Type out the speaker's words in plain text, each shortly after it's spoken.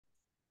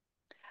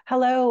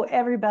Hello,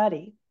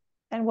 everybody,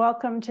 and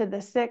welcome to the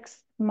 6th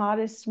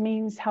Modest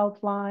Means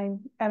Helpline,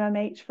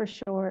 MMH for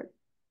short,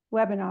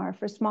 webinar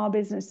for small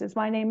businesses.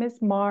 My name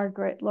is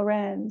Margaret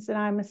Lorenz, and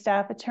I'm a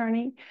staff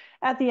attorney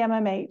at the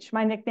MMH.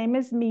 My nickname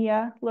is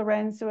Mia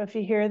Lorenz, so if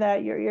you hear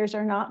that, your ears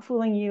are not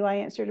fooling you. I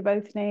answer to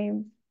both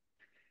names.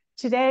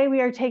 Today,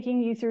 we are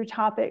taking you through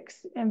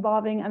topics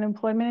involving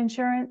unemployment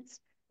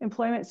insurance,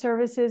 employment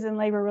services, and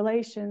labor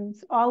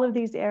relations. All of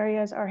these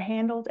areas are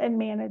handled and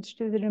managed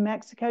through the New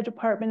Mexico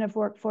Department of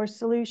Workforce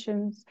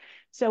Solutions.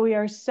 So we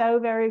are so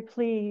very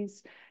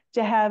pleased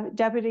to have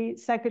Deputy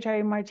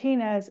Secretary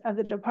Martinez of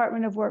the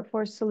Department of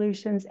Workforce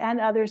Solutions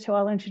and others who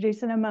I'll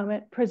introduce in a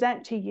moment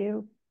present to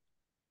you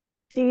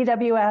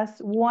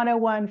CWS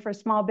 101 for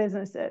small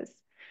businesses.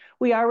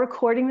 We are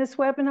recording this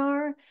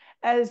webinar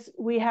as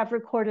we have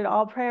recorded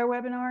all prior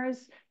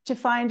webinars. To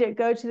find it,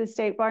 go to the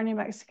State Bar New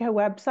Mexico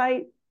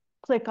website,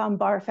 click on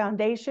Bar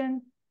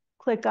Foundation,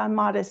 click on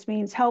Modest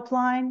Means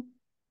Helpline,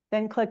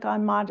 then click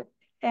on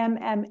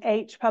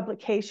MMH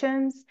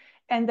Publications,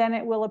 and then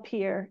it will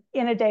appear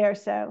in a day or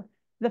so.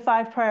 The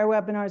 5 prior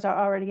webinars are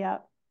already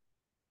up.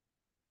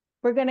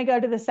 We're going to go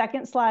to the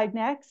second slide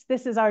next.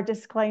 This is our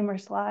disclaimer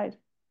slide.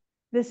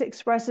 This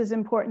expresses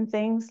important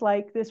things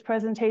like this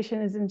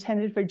presentation is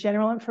intended for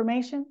general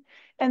information,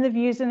 and the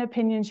views and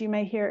opinions you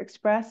may hear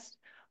expressed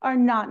are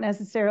not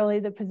necessarily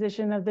the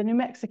position of the New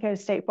Mexico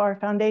State Bar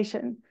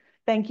Foundation.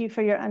 Thank you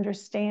for your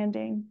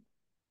understanding.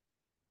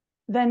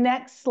 The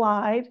next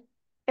slide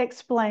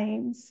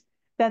explains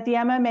that the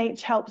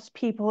MMH helps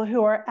people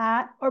who are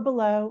at or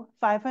below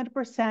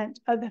 500%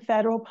 of the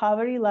federal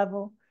poverty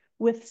level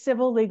with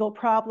civil legal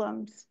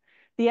problems.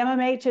 The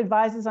MMH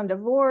advises on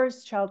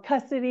divorce, child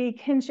custody,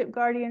 kinship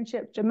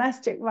guardianship,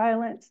 domestic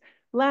violence,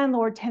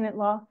 landlord-tenant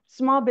law,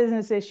 small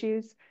business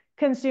issues,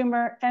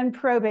 consumer and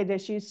probate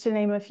issues, to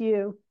name a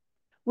few.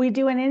 We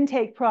do an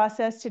intake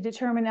process to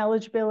determine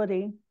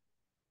eligibility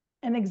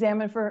and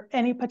examine for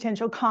any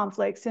potential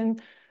conflicts.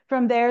 And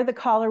from there, the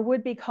caller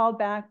would be called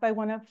back by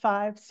one of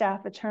 5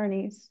 staff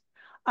attorneys.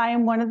 I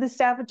am one of the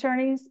staff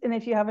attorneys, and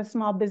if you have a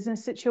small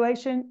business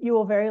situation, you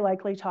will very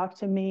likely talk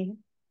to me.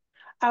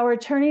 Our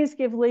attorneys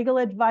give legal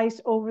advice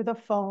over the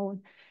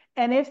phone.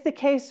 And if the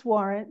case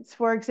warrants,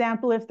 for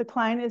example, if the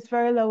client is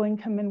very low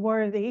income and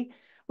worthy,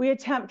 we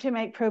attempt to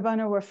make pro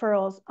bono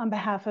referrals on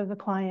behalf of the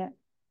client.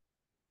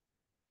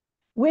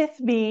 With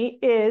me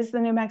is the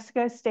New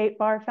Mexico State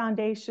Bar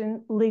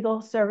Foundation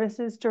Legal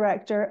Services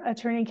Director,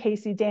 Attorney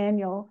Casey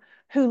Daniel,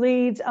 who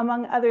leads,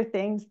 among other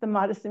things, the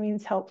Modest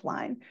Means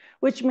Helpline,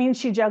 which means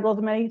she juggles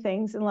many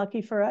things, and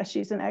lucky for us,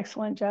 she's an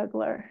excellent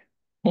juggler.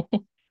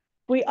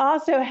 We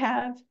also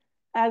have,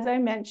 as I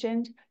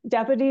mentioned,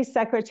 Deputy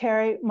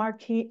Secretary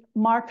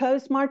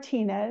Marcos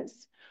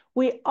Martinez.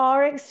 We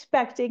are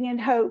expecting and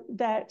hope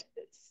that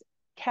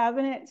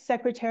Cabinet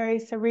Secretary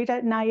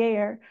Sarita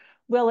Nair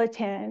will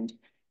attend.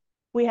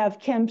 We have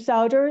Kim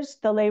Souders,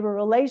 the Labor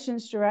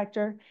Relations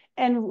Director,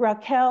 and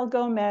Raquel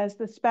Gomez,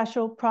 the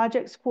Special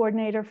Projects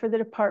Coordinator for the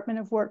Department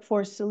of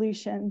Workforce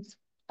Solutions.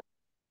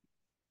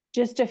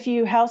 Just a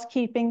few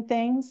housekeeping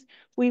things.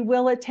 We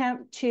will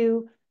attempt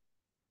to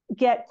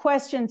get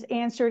questions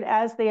answered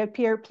as they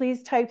appear.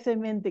 Please type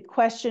them in the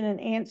question and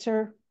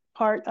answer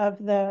part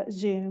of the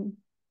Zoom.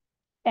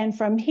 And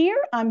from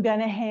here, I'm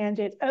going to hand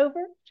it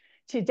over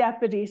to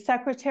Deputy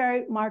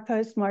Secretary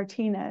Marcos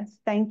Martinez.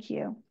 Thank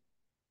you.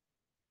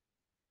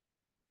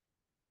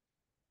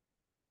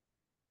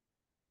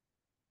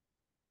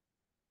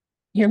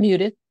 You're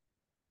muted.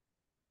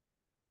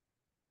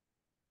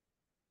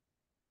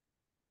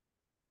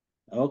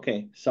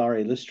 Okay,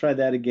 sorry. Let's try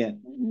that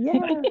again.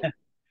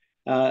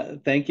 Yeah.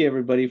 Thank you,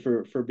 everybody,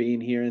 for being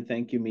here, and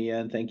thank you, Mia,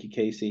 and thank you,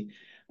 Casey.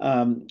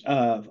 I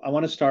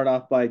want to start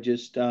off by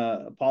just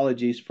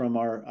apologies from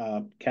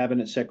our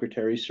Cabinet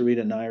Secretary,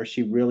 Sarita Nair.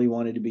 She really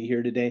wanted to be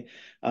here today.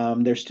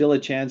 There's still a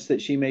chance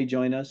that she may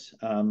join us,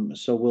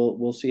 so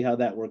we'll see how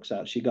that works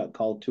out. She got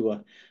called to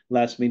a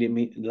last minute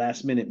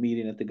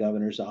meeting at the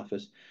governor's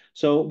office.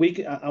 So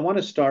I want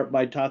to start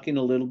by talking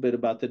a little bit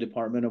about the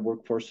Department of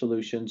Workforce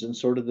Solutions and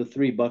sort of the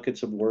 3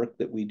 buckets of work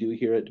that we do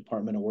here at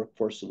Department of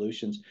Workforce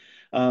Solutions.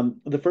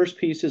 The first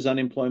piece is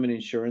unemployment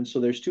insurance.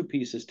 So there's 2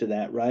 pieces to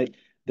that, right?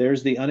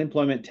 There's the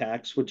unemployment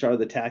tax, which are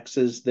the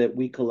taxes that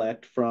we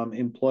collect from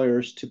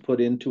employers to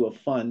put into a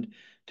fund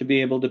to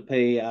be able to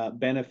pay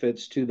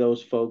benefits to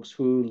those folks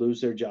who lose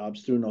their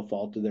jobs through no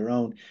fault of their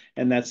own.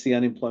 And that's the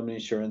unemployment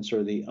insurance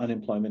or the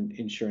unemployment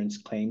insurance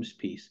claims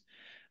piece.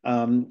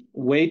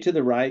 Way to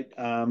the right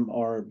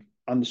or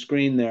on the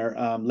screen there,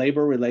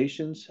 labor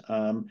relations.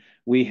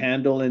 We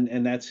handle,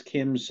 and that's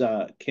Kim's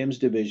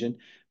division,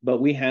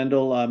 but we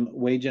handle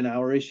wage and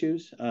hour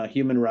issues,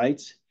 human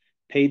rights,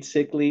 paid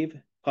sick leave,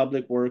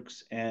 public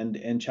works,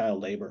 and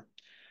child labor.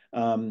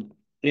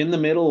 In the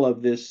middle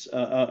of this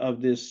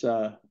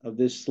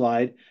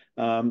slide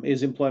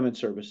is employment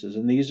services,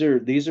 and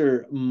these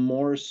are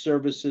more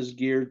services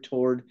geared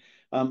toward.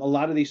 A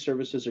lot of these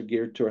services are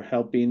geared toward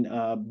helping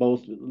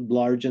both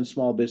large and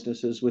small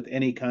businesses with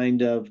any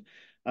kind of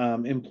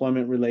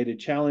employment-related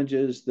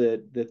challenges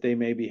that they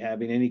may be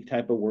having, any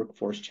type of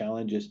workforce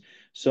challenges.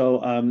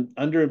 So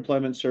under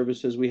Employment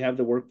Services, we have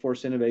the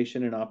Workforce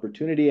Innovation and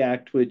Opportunity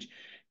Act, which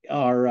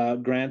are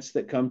grants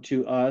that come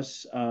to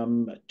us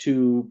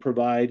to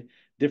provide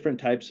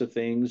different types of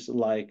things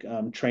like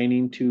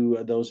training to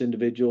those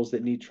individuals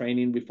that need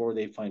training before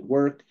they find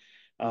work,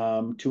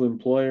 to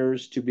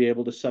employers to be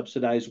able to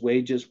subsidize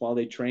wages while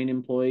they train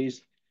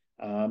employees.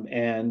 So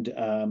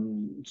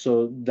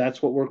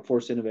that's what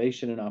Workforce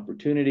Innovation and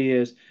Opportunity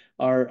is.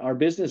 Our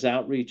business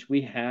outreach,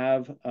 we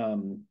have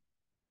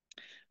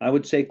I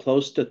would say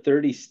close to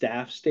 30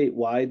 staff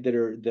statewide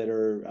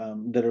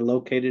that are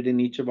located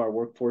in each of our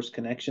workforce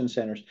connection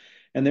centers.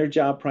 And their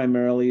job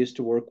primarily is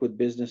to work with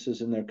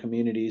businesses in their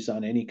communities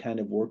on any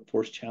kind of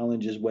workforce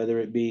challenges, whether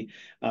it be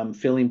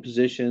filling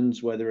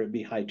positions, whether it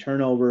be high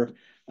turnover.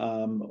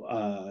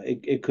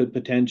 It could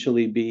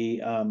potentially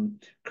be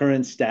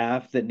current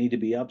staff that need to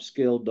be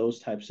upskilled, those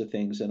types of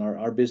things. And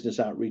our business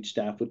outreach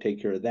staff would take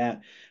care of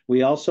that.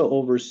 We also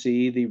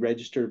oversee the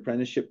registered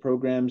apprenticeship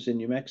programs in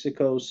New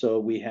Mexico. So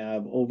we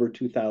have over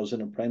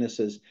 2,000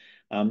 apprentices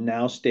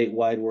now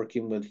statewide,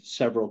 working with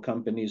several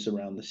companies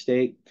around the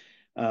state.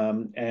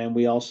 And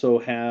we also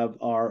have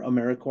our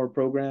AmeriCorps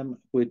program,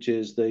 which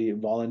is the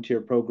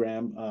volunteer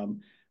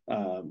program,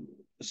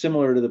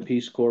 similar to the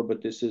Peace Corps,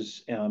 but this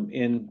is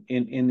in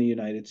the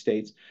United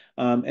States.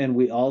 And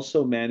we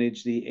also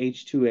manage the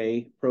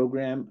H-2A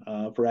program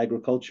for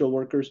agricultural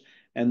workers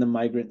and the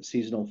Migrant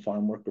Seasonal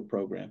Farm Worker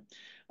program.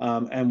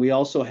 And we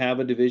also have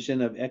a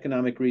division of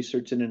economic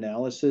research and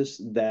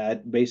analysis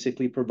that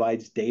basically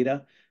provides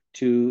data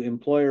to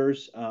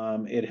employers.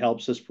 It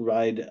helps us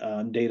provide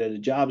data to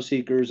job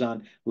seekers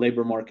on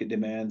labor market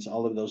demands,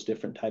 all of those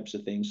different types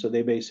of things. So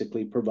they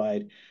basically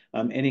provide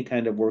any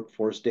kind of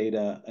workforce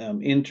data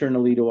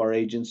internally to our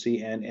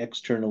agency and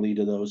externally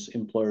to those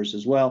employers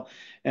as well.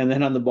 And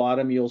then on the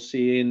bottom, you'll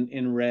see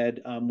in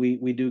red,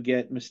 we do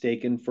get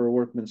mistaken for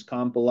workman's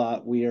comp a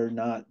lot. We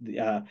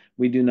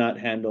do not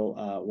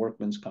handle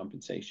workman's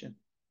compensation.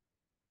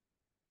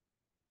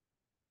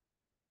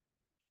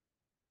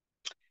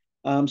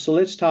 So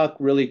let's talk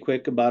really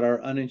quick about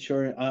our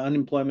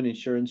unemployment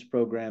insurance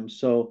program.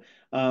 So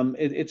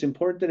it's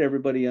important that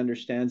everybody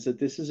understands that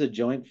this is a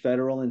joint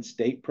federal and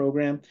state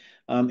program.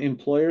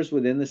 Employers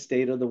within the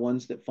state are the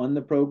ones that fund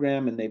the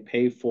program, and they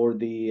pay for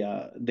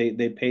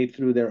they pay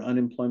through their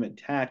unemployment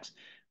tax.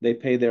 They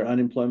pay their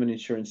unemployment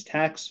insurance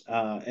tax,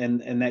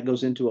 and that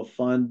goes into a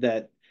fund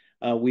that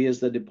we as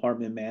the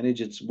department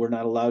manage. We're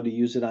not allowed to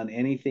use it on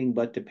anything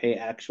but to pay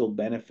actual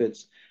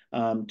benefits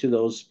to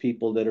those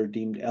people that are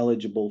deemed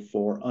eligible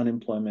for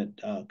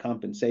unemployment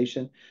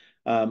compensation.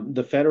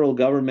 The federal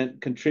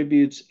government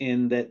contributes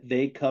in that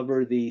they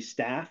cover the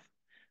staff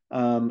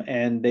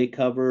and they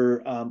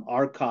cover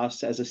our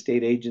costs as a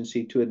state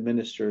agency to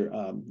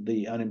administer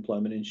the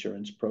unemployment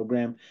insurance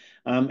program.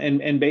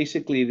 And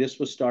basically, this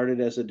was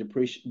started as a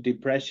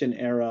depression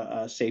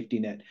era safety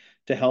net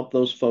to help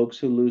those folks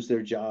who lose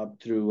their job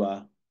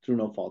through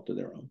no fault of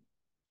their own.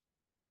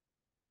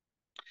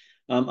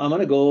 I'm going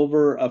to go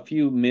over a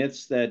few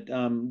myths that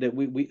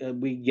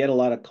we get a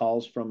lot of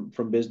calls from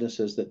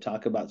businesses that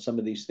talk about some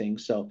of these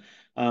things. So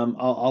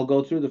I'll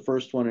go through the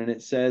first one, and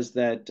it says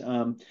that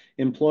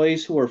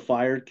employees who are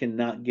fired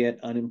cannot get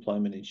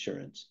unemployment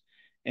insurance,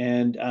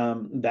 and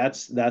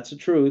that's a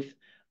truth.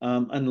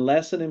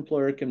 Unless an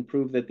employer can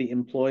prove that the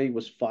employee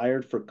was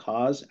fired for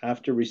cause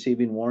after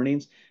receiving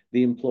warnings,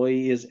 the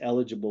employee is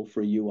eligible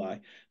for UI.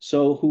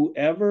 So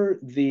whoever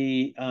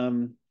the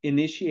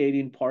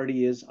initiating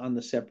party is on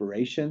the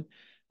separation,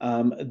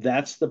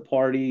 that's the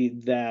party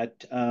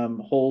that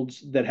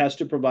has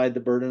to provide the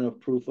burden of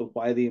proof of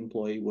why the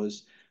employee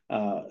was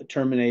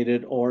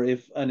terminated, or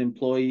if an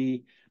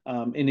employee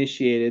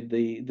initiated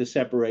the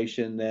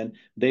separation, then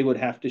they would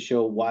have to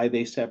show why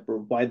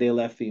they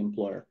left the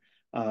employer.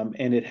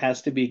 And it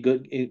has to be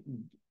good.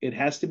 It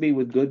has to be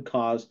with good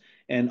cause,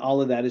 and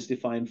all of that is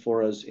defined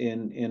for us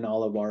in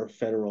all of our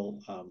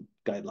federal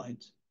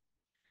guidelines.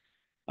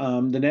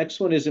 The next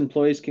one is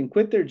employees can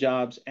quit their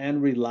jobs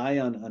and rely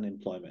on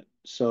unemployment.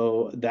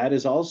 So that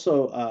is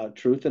also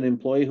truth. An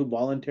employee who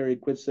voluntarily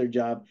quits their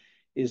job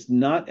is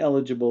not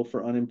eligible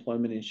for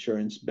unemployment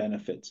insurance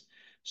benefits.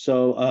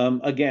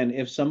 So again,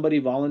 if somebody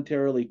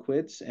voluntarily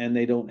quits and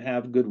they don't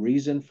have good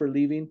reason for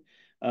leaving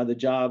the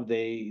job,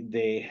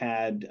 they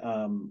had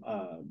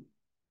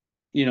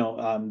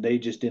they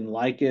just didn't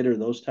like it or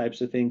those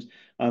types of things,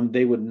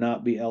 they would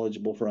not be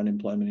eligible for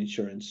unemployment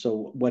insurance.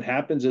 So what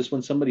happens is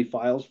when somebody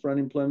files for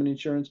unemployment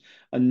insurance,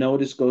 a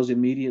notice goes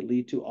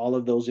immediately to all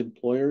of those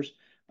employers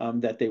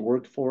that they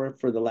worked for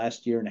the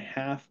last year and a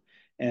half.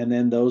 And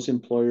then those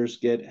employers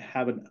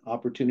have an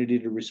opportunity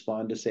to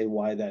respond to say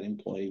why that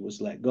employee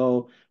was let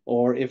go,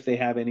 or if they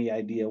have any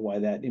idea why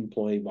that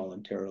employee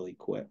voluntarily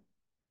quit.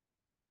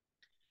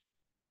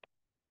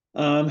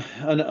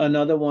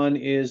 Another one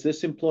is,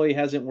 this employee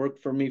hasn't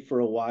worked for me for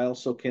a while,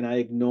 so can I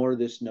ignore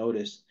this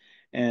notice?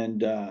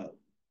 And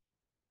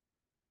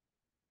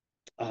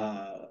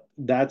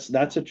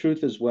That's a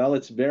truth as well.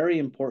 It's very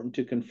important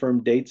to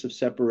confirm dates of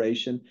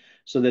separation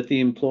so that the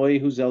employee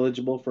who's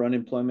eligible for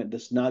unemployment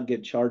does not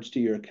get charged to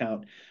your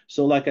account.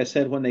 So like I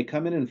said, when they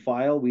come in and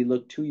file, we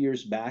look 2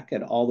 years back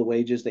at all the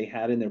wages they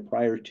had in their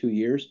prior 2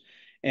 years.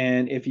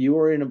 And if you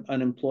are an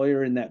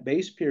employer in that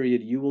base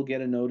period, you will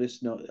get a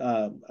notice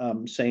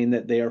saying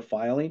that they are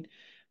filing.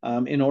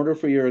 In order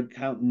for your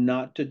account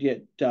not to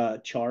get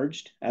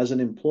charged as an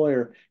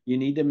employer, you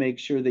need to make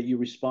sure that you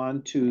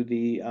respond to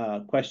the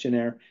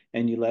questionnaire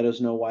and you let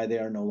us know why they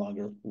are no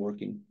longer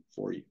working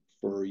for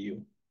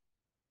you.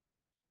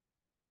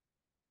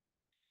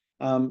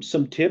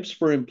 Some tips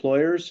for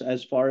employers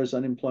as far as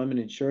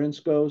unemployment insurance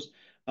goes.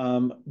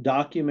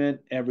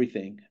 Document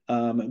everything,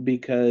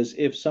 because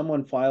if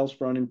someone files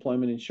for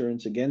unemployment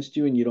insurance against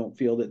you and you don't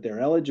feel that they're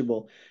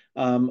eligible,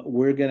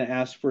 we're going to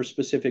ask for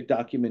specific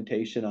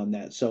documentation on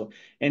that. So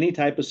any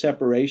type of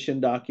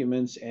separation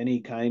documents, any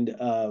kind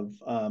of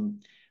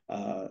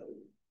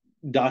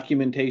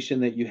documentation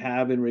that you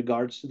have in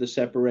regards to the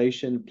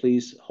separation,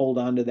 please hold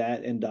on to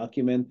that and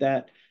document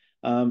that.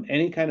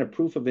 Any kind of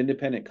proof of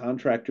independent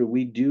contractor,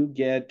 we do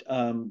get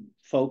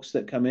folks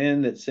that come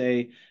in that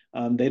say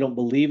they don't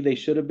believe they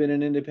should have been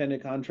an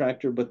independent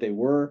contractor, but they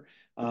were.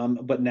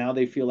 But now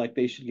they feel like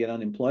they should get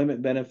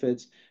unemployment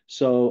benefits.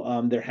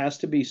 So there has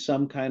to be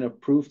some kind of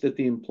proof that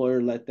the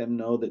employer let them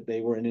know that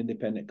they were an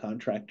independent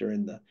contractor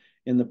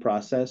in the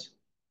process.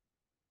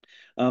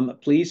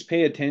 Please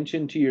pay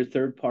attention to your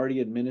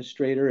third-party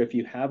administrator. If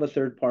you have a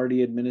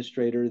third-party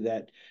administrator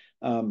that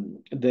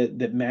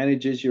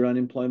manages your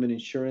unemployment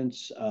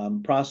insurance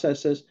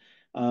processes,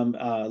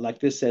 like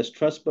this says,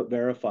 trust but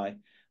verify.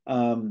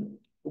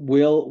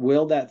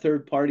 Will that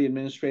third-party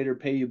administrator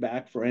pay you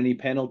back for any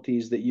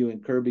penalties that you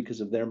incur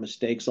because of their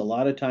mistakes? A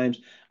lot of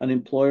times, an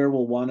employer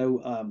will want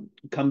to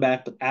come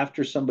back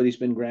after somebody's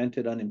been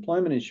granted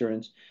unemployment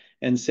insurance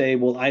and say,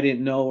 well, I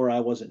didn't know or I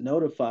wasn't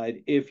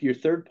notified. If your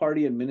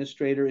third-party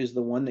administrator is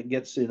the one that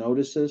gets the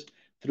notices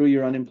through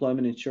your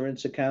unemployment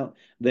insurance account,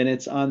 then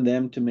it's on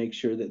them to make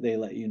sure that they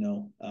let you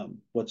know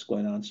what's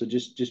going on. So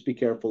just be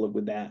careful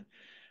with that.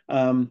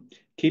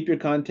 Keep your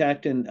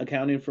contact and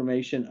account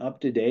information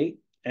up to date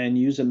and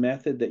use a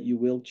method that you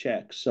will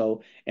check.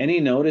 So any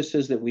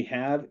notices that we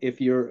have,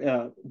 if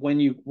you're when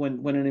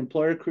an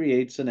employer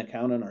creates an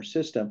account on our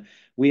system,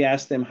 we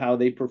ask them how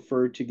they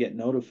prefer to get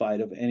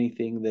notified of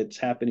anything that's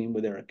happening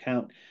with their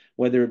account,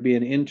 whether it be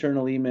an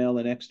internal email,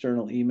 an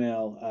external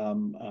email,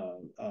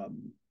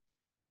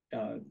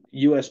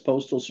 U.S.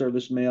 Postal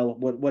Service mail,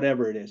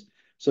 whatever it is.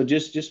 So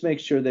just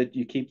make sure that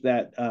you keep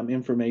that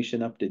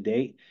information up to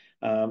date,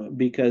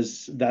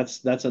 because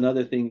that's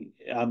another thing.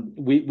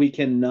 We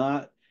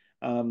cannot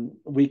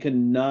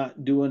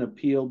do an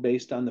appeal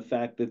based on the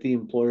fact that the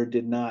employer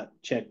did not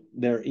check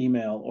their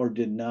email or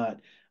did not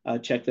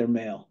check their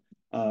mail.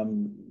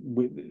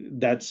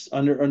 That's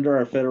under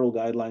our federal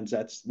guidelines.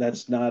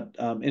 That's not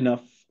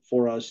enough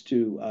for us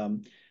to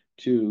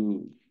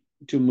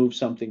move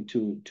something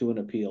to an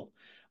appeal.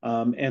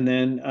 And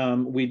then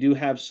we do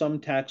have some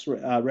tax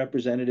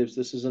representatives.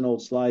 This is an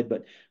old slide,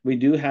 but we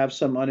do have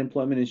some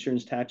unemployment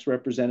insurance tax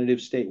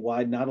representatives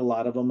statewide, not a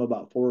lot of them,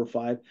 about 4 or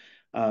 5.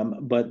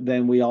 But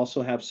then we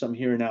also have some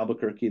here in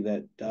Albuquerque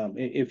that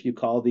if you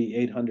call the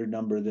 800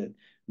 number, that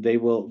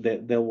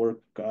they'll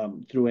work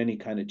through any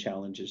kind of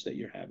challenges that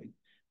you're having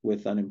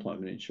with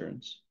unemployment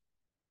insurance.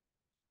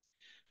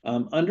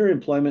 Under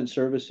employment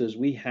services,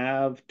 we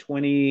have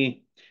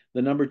 20,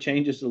 the number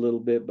changes a little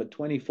bit, but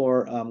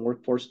 24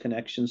 workforce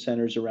connection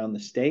centers around the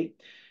state.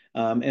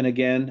 And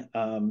again,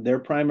 their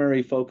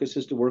primary focus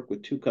is to work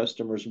with 2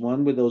 customers,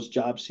 one with those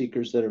job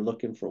seekers that are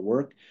looking for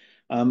work.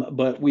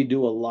 But we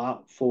do a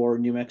lot for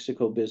New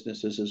Mexico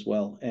businesses as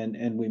well.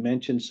 And we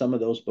mentioned some of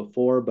those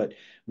before, but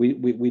we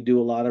do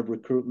a lot of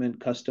recruitment,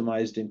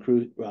 customized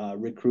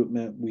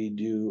recruitment. We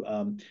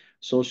do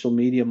social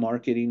media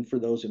marketing for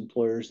those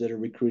employers that are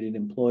recruiting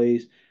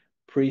employees,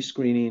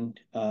 pre-screening,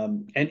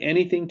 and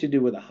anything to do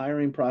with the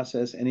hiring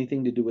process,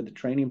 anything to do with the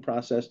training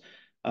process,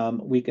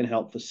 we can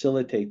help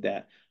facilitate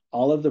that.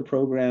 All of the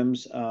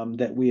programs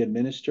that we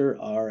administer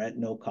are at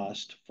no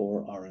cost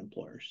for our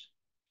employers.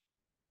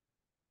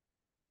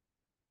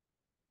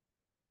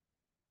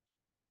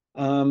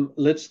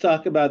 Let's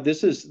talk about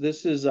this is the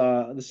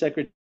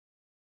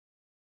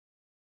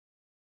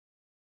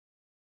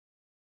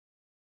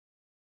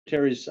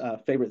Secretary's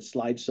favorite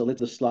slide. So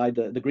let's the slide.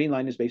 The green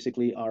line is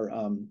basically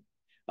our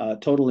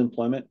total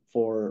employment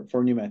for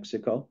New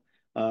Mexico.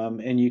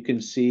 And you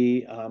can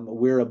see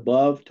we're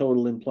above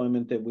total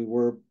employment that we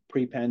were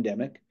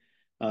pre-pandemic.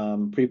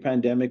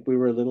 Pre-pandemic, we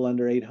were a little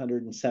under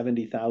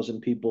 870,000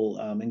 people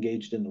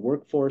engaged in the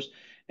workforce,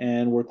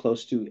 and we're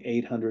close to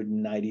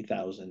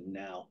 890,000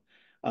 now.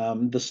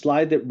 The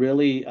slide that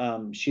really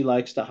she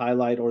likes to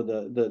highlight, or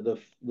the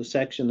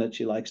section that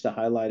she likes to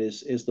highlight,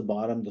 is the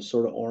bottom, the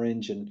sort of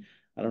orange, and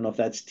I don't know if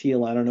that's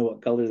teal. I don't know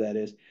what color that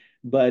is,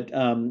 but the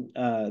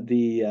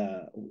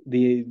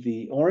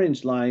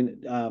orange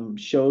line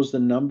shows the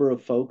number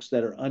of folks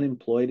that are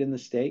unemployed in the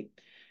state,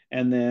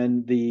 And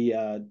then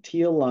the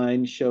teal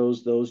line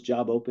shows those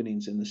job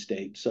openings in the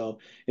state. So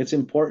it's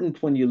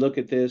important when you look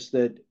at this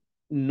that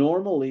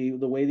normally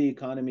the way the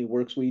economy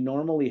works, we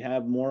normally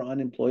have more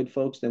unemployed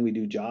folks than we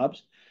do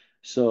jobs.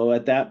 So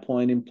at that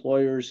point,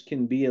 employers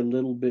can be a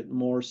little bit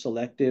more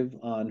selective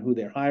on who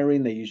they're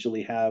hiring. They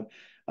usually have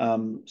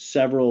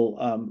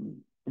several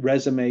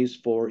resumes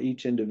for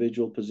each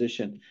individual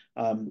position.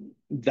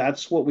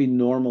 That's what we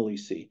normally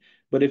see.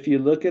 But if you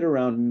look at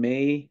around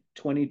May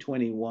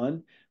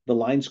 2021, the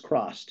lines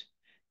crossed.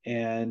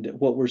 And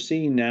what we're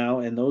seeing now,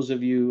 and those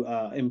of you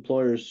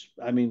employers,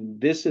 I mean,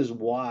 this is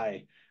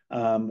why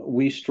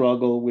we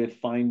struggle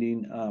with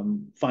finding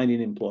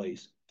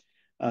employees.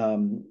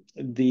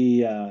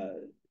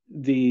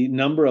 The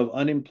number of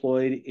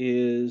unemployed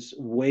is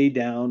way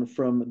down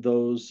from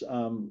those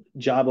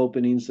job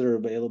openings that are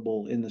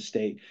available in the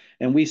state,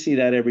 and we see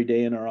that every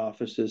day in our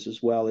offices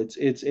as well.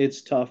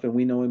 It's tough, and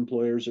we know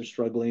employers are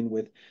struggling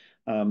with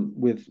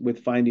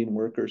finding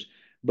workers.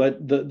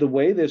 But the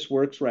way this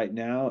works right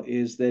now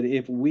is that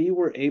if we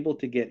were able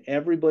to get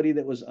everybody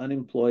that was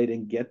unemployed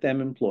and get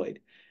them employed,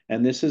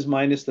 and this is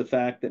minus the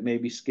fact that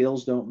maybe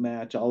skills don't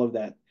match, all of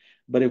that.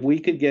 But if we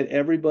could get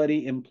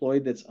everybody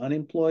employed that's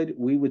unemployed,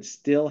 we would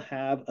still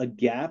have a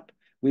gap.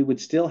 We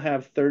would still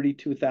have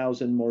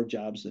 32,000 more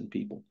jobs than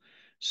people.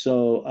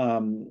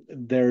 So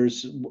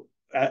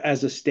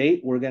as a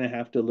state, we're going to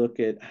have to look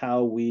at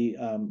how we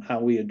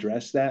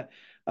address that.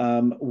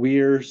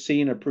 We're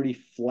seeing a pretty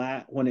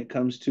flat when it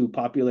comes to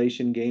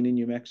population gain in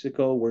New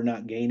Mexico. We're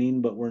not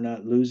gaining, but we're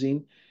not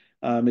losing.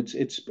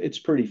 It's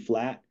pretty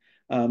flat,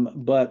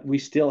 but we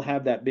still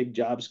have that big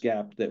jobs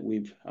gap that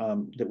we've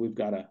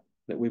got to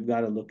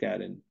look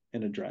at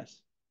and address.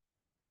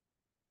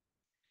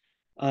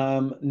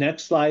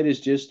 Next slide is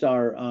just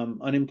our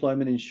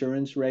unemployment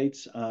insurance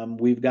rates.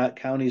 We've got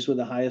counties with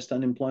the highest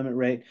unemployment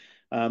rate: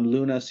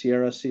 Luna,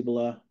 Sierra,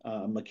 Cibola,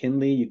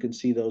 McKinley. You can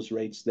see those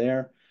rates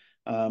there.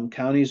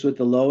 Counties with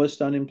the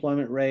lowest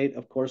unemployment rate,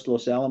 of course,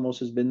 Los Alamos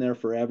has been there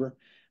forever.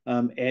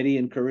 Eddy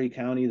and Curry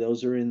County,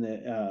 those are in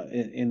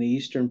the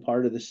eastern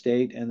part of the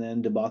state, and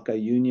then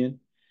DeBaca Union.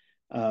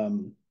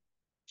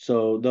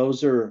 So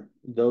those are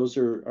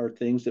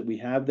things that we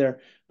have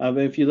there.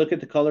 If you look at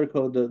the color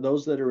code,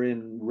 those that are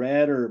in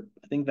red, or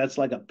I think that's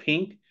like a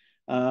pink,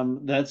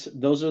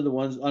 those are the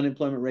ones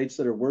unemployment rates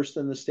that are worse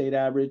than the state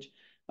average.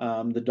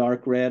 The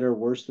dark red are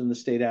worse than the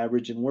state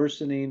average and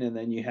worsening, and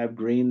then you have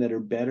green that are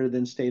better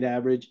than state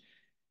average,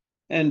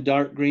 and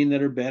dark green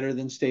that are better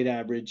than state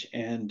average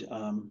and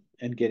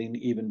getting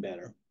even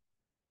better.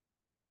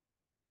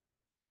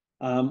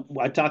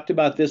 I talked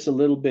about this a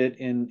little bit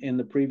in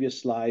the previous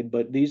slide,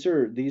 but these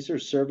are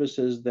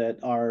services that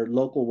our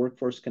local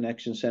workforce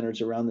connection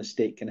centers around the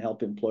state can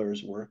help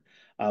employers work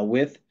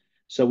with.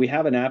 So we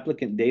have an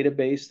applicant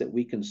database that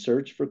we can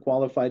search for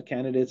qualified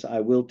candidates.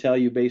 I will tell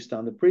you, based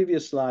on the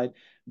previous slide,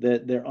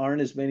 that there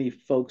aren't as many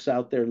folks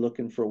out there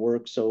looking for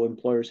work, so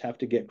employers have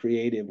to get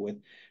creative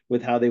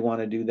with how they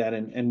want to do that,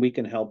 and we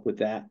can help with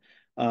that.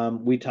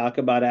 We talk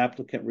about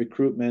applicant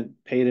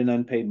recruitment, paid and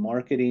unpaid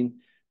marketing,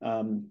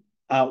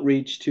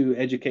 outreach to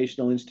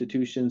educational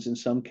institutions. In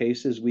some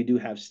cases, we do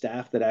have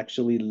staff that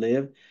actually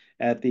live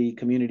at the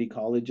community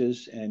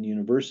colleges and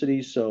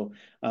universities. So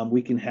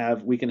we can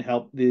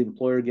help the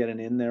employer get an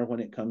in there when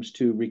it comes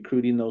to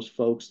recruiting those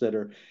folks that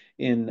are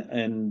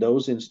in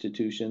those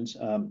institutions.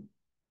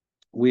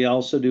 We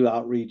also do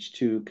outreach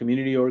to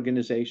community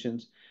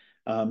organizations,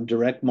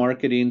 direct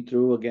marketing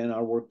through, again,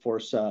 our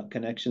workforce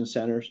connection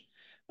centers.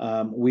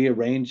 We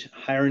arrange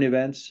hiring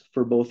events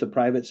for both the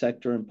private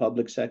sector and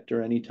public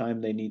sector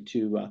anytime they need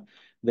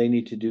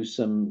to do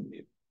some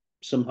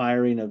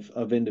hiring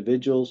of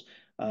individuals.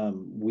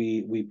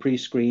 We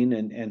pre-screen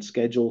and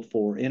schedule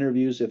for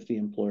interviews if the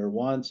employer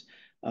wants.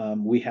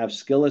 We have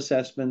skill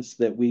assessments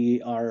that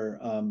we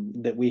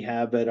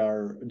have at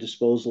our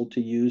disposal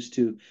to use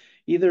to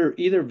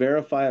either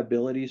verify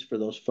abilities for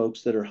those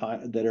folks that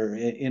are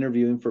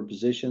interviewing for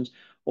positions,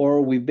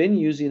 or we've been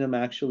using them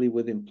actually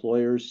with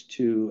employers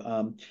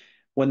to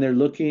when they're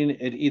looking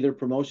at either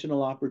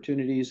promotional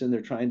opportunities and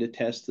they're trying to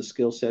test the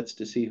skill sets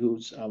to see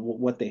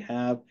what they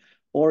have,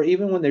 or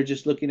even when they're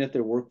just looking at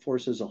their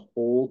workforce as a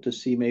whole to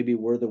see maybe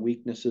where the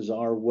weaknesses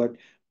are, where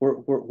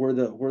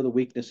the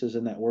weaknesses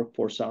in that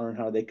workforce are, and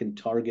how they can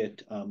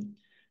target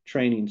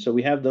training. So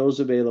we have those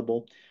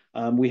available.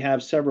 We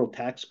have several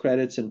tax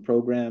credits and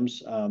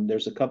programs.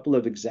 There's a couple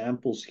of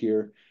examples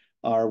here.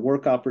 Our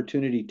work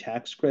opportunity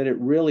tax credit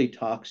really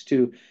talks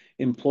to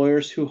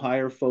employers who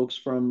hire folks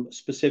from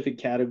specific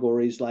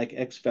categories like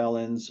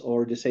ex-felons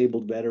or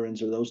disabled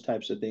veterans or those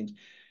types of things.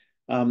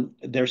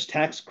 There's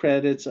tax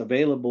credits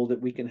available that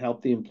we can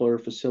help the employer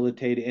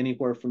facilitate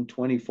anywhere from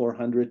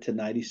 $2,400 to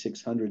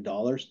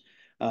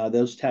 $9,600.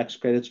 Those tax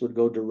credits would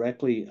go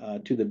directly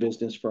to the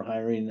business for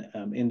hiring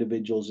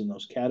individuals in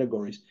those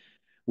categories.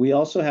 We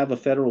also have a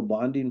federal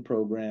bonding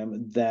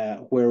program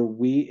where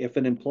if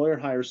an employer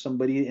hires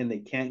somebody and they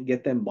can't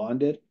get them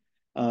bonded,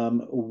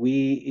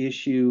 we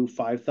issue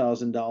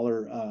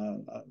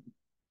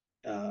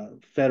 $5,000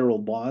 federal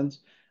bonds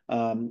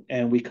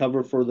And we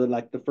cover for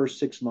the first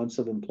 6 months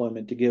of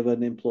employment to give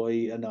an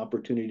employee an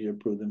opportunity to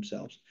prove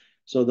themselves.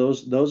 So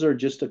those are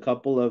just a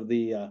couple of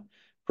the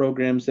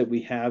programs that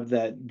we have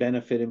that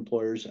benefit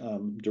employers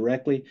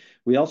directly.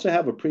 We also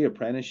have a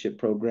pre-apprenticeship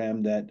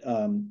program that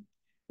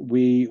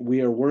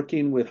we are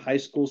working with high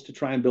schools to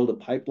try and build a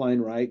pipeline,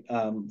 right?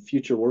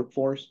 Future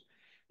workforce.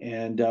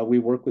 And we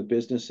work with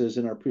businesses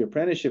in our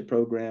pre-apprenticeship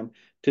program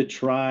to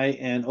try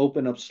and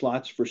open up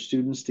slots for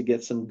students to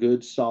get some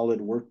good, solid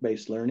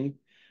work-based learning.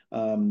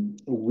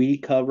 We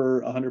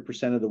cover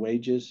 100% of the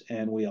wages,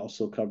 and we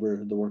also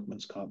cover the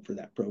workman's comp for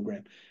that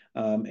program.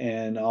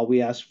 And all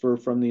we ask for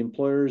from the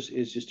employers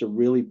is just a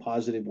really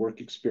positive work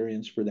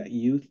experience for that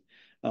youth,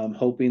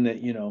 hoping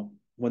that,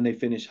 when they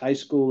finish high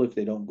school, if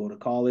they don't go to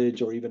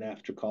college or even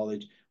after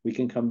college, we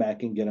can come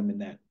back and get them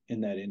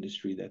in that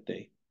industry that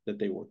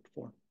they worked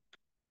for.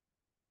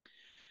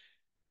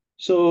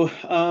 So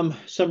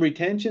some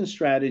retention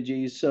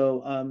strategies.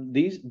 So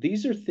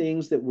these are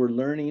things that we're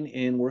learning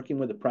in working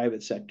with the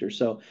private sector.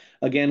 So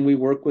again, we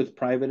work with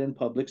private and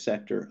public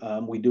sector.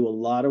 We do a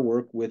lot of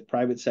work with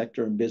private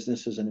sector and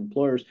businesses and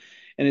employers.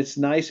 And it's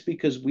nice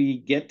because we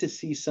get to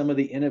see some of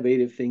the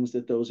innovative things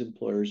that those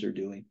employers are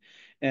doing.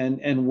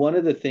 And one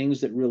of the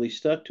things that really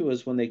stuck to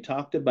us when they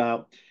talked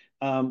about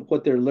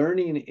what they're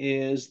learning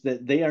is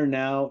that they are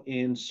now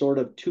in sort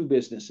of two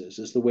businesses,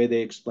 is the way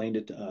they explained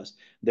it to us.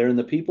 They're in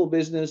the people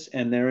business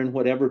and they're in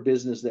whatever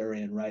business they're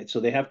in, right?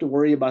 So they have to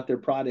worry about their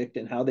product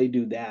and how they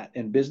do that.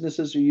 And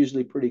businesses are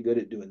usually pretty good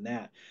at doing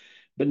that.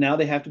 But now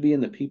they have to be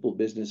in the people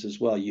business as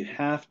well. You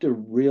have to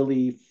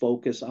really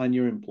focus on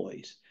your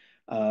employees.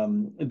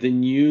 The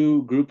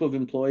new group of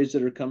employees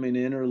that are coming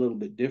in are a little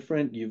bit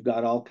different. You've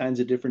got all kinds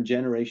of different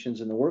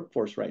generations in the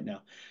workforce right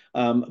now.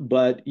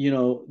 But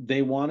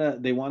they wanna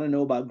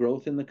know about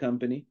growth in the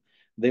company.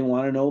 They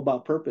want to know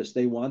about purpose.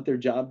 They want their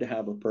job to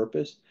have a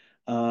purpose.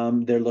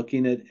 They're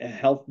looking at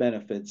health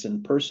benefits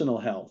and personal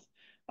health.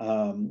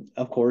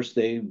 Of course,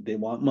 they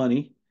want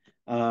money.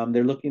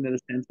 They're looking at a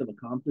sense of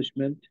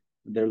accomplishment.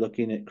 They're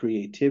looking at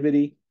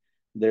creativity.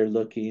 They're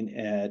looking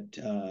at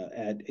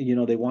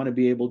they want to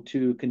be able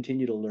to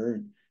continue to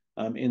learn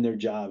in their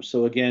jobs.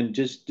 So again,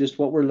 just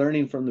what we're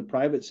learning from the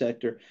private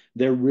sector,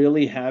 they're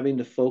really having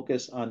to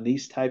focus on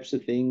these types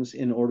of things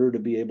in order to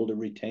be able to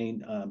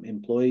retain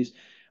employees.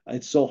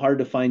 It's so hard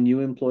to find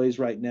new employees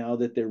right now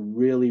that they're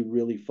really,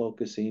 really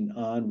focusing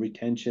on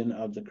retention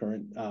of the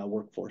current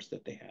workforce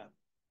that they have.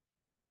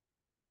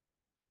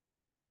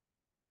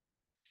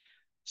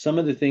 Some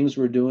of the things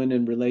we're doing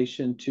in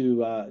relation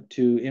to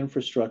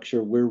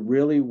infrastructure, we're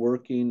really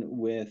working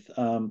with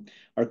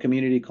our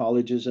community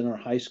colleges and our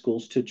high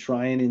schools to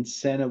try and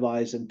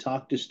incentivize and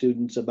talk to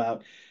students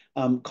about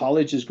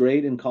college is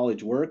great and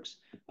college works.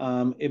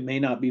 It may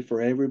not be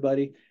for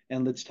everybody.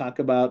 And let's talk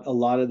about a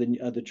lot of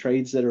the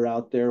trades that are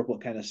out there,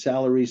 what kind of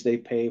salaries they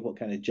pay, what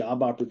kind of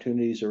job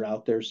opportunities are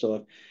out there.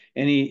 So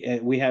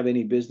if we have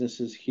any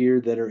businesses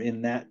here that are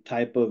in that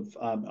type of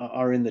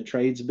are in the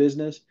trades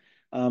business,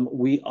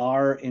 we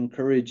are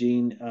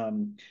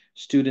encouraging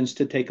students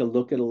to take a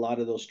look at a lot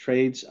of those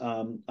trades.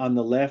 On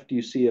the left,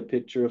 you see a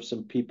picture of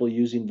some people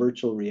using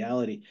virtual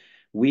reality.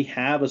 We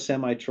have a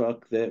semi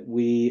truck that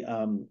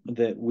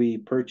we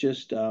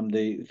purchased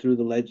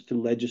through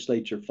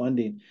legislature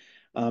funding,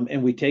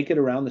 and we take it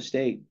around the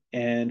state.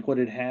 And what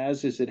it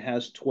has is it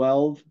has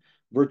 12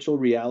 virtual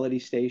reality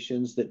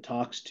stations that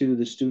talks to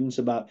the students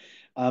about.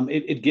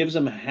 It gives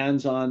them a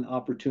hands-on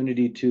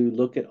opportunity to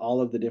look at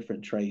all of the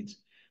different trades.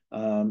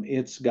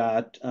 It's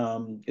got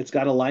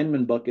a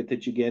lineman bucket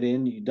that you get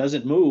in. It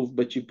doesn't move,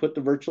 but you put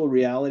the virtual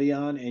reality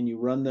on and you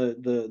run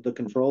the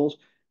controls,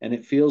 and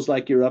it feels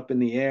like you're up in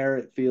the air.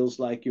 It feels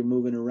like you're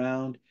moving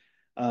around.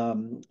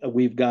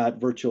 We've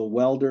got virtual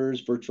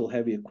welders, virtual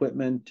heavy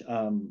equipment,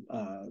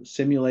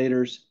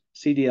 simulators,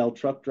 CDL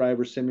truck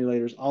driver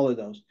simulators, all of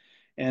those.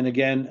 And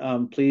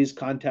again, please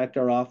contact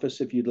our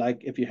office if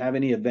you have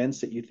any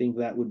events that you think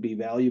that would be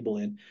valuable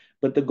in.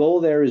 But the goal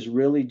there is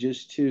really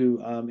just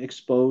to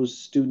expose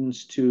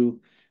students to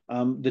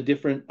the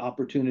different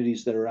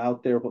opportunities that are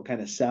out there, what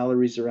kind of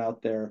salaries are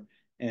out there,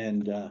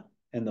 and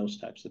those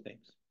types of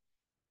things.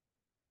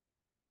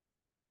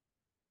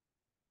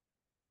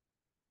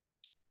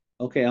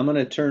 Okay, I'm going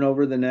to turn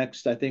over the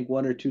next, I think,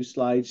 1 or 2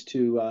 slides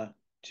to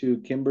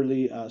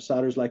Kimberly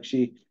Souders.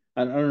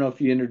 I don't know if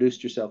you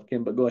introduced yourself,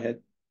 Kim, but go ahead.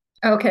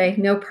 Okay,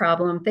 no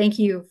problem. Thank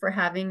you for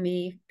having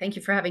me. Thank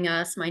you for having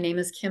us. My name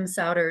is Kim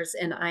Souders,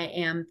 and I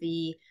am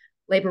the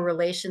Labor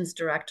Relations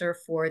Director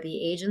for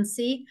the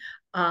agency.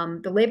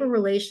 The Labor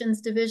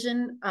Relations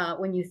Division,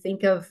 when you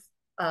think of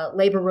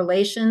labor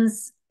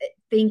relations,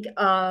 think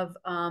of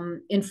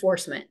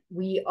enforcement.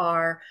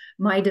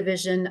 My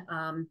division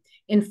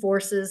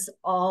enforces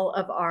all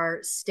of our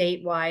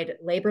statewide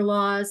labor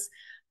laws,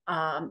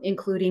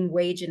 including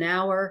wage and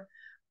hour,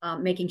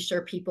 making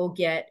sure people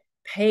get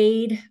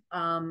paid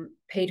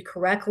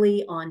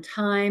correctly on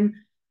time.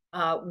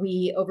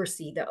 We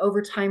oversee the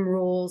overtime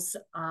rules.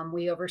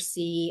 We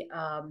oversee,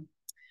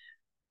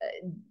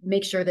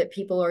 make sure that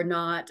people are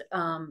not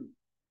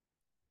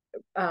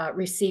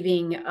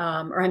receiving,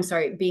 or I'm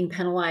sorry, being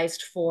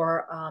penalized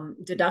for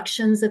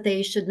deductions that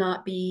they should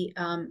not be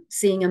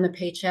seeing on the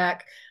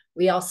paycheck.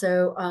 We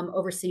also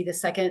oversee the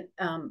second,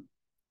 I'm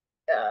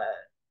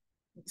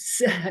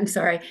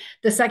sorry,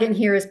 the second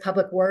here is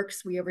Public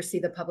Works. We oversee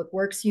the Public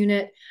Works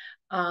unit.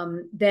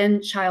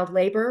 Then child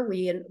labor,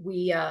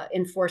 we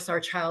enforce our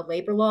child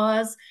labor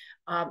laws.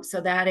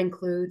 So that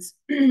includes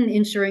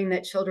ensuring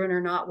that children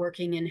are not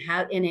working in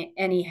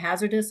any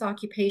hazardous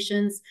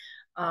occupations.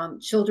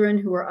 Children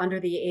who are under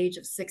the age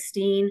of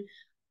 16,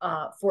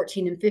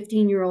 14 and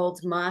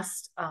 15-year-olds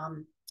must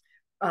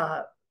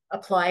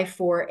apply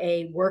for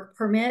a work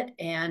permit,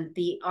 and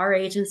our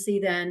agency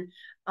then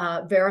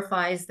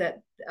verifies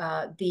that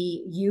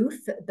the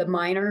youth, the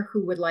minor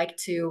who would like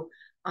to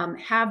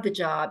have the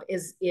job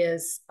is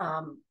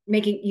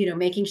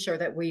making sure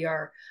that we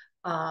are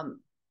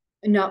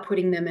not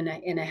putting them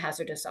in a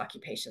hazardous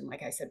occupation,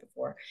 like I said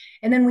before.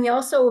 And then we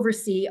also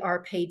oversee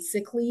our paid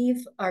sick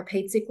leave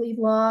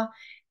law,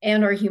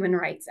 and our Human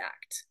Rights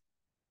Act.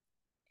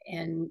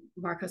 And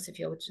Marcos, if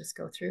you'll just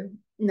go through.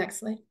 Next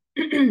slide.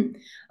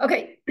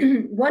 Okay,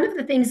 one of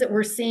the things that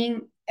we're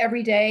seeing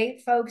every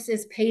day, folks,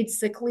 is paid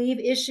sick leave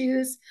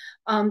issues.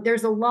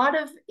 There's a lot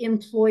of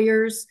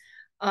employers,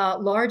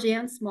 large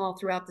and small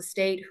throughout the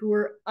state, who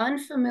are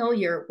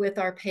unfamiliar with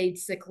our paid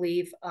sick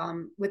leave,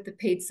 with the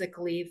Paid Sick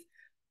Leave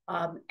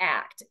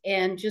Act.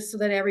 And just so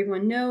that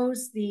everyone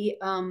knows, the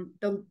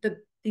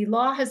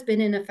law has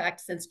been in effect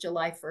since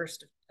July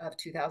 1st of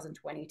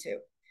 2022.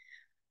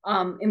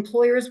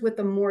 Employers with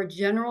a more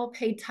general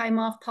paid time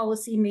off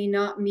policy may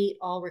not meet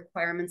all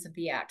requirements of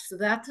the act. So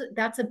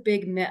that's a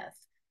big myth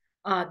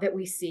that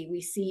we see.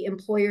 We see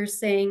employers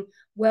saying,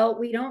 well,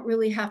 we don't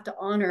really have to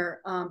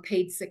honor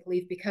paid sick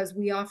leave because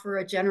we offer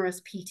a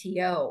generous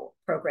PTO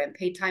program,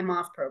 paid time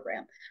off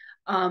program.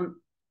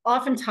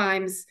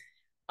 Oftentimes,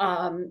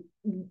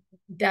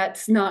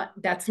 that's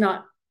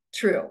not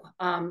true.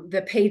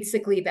 The Paid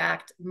Sick Leave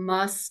Act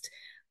must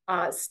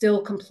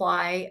still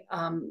comply.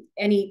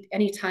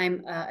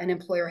 Anytime an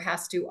employer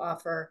has to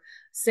offer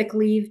sick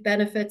leave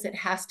benefits, it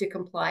has to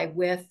comply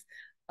with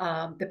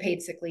the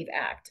Paid Sick Leave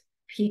Act.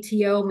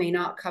 PTO may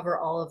not cover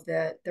all of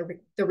the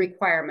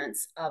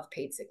requirements of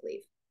paid sick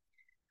leave.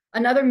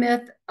 Another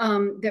myth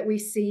that we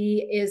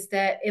see is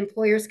that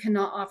employers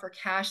cannot offer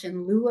cash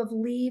in lieu of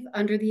leave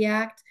under the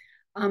Act.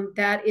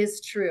 That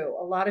is true.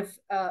 A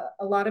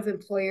lot of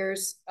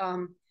employers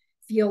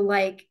feel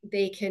like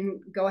they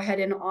can go ahead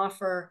and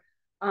offer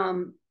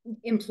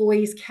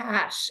employees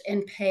cash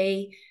and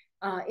pay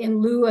in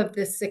lieu of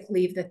the sick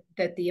leave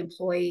that the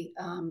employee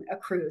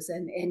accrues.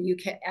 And you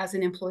can, as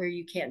an employer,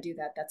 you can't do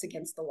that. That's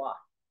against the law.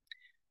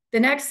 The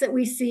next that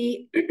we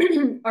see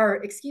are,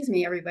 excuse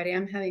me, everybody,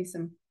 I'm having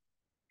some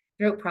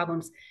throat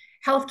problems.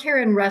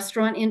 Healthcare and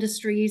restaurant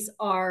industries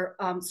are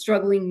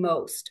struggling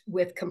most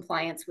with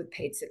compliance with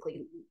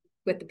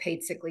the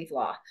paid sick leave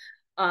law.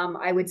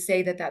 I would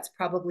say that that's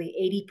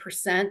probably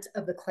 80%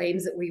 of the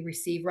claims that we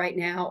receive right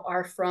now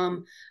are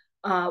from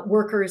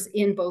workers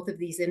in both of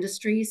these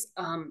industries.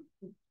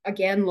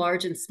 Again,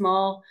 large and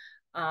small,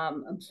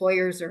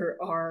 employers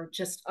are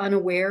just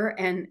unaware,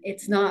 and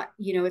it's not,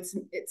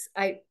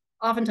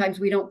 oftentimes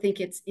we don't think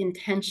it's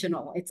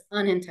intentional, it's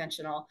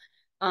unintentional.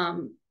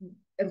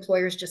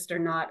 Employers just are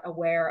not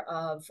aware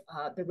of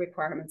the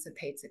requirements of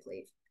paid sick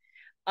leave.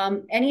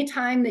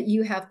 Anytime that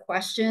you have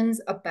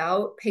questions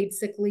about paid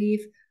sick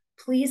leave,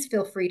 please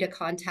feel free to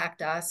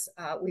contact us.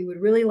 We would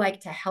really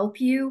like to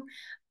help you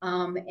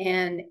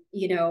and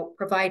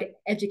provide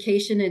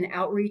education and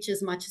outreach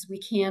as much as we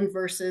can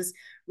versus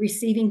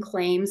receiving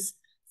claims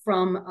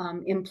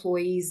from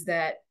employees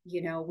that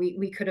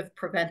we could have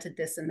prevented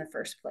this in the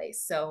first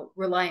place. So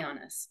rely on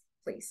us,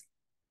 please.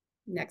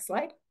 Next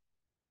slide.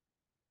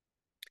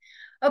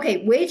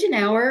 Okay, wage and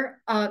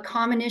hour,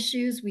 common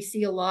issues. We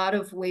see a lot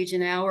of wage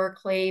and hour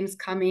claims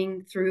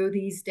coming through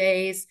these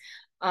days.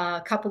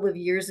 A couple of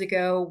years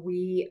ago,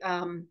 we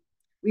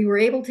were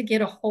able to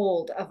get a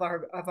hold of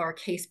our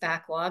case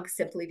backlog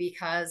simply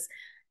because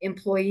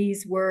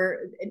employees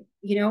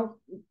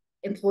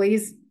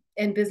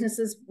and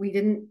businesses,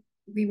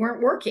 we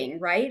weren't working,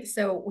 right?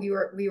 So we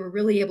were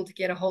really able to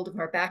get a hold of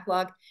our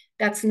backlog.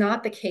 That's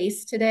not the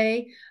case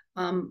today.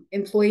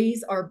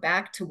 Employees are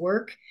back to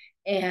work,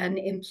 and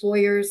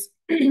employers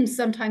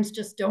sometimes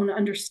just don't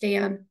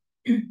understand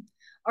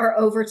our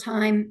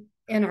overtime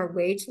and our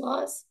wage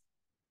laws.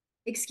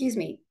 Excuse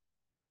me.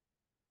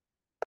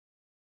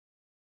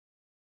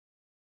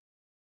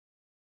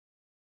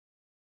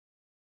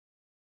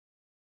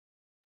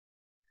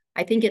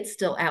 I think it's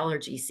still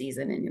allergy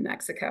season in New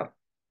Mexico.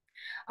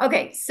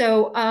 Okay,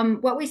 so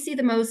what we see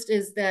the most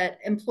is that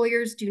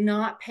employers do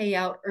not pay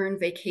out earned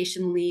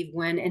vacation leave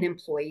when an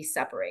employee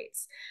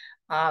separates.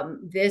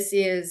 This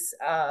is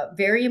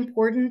very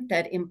important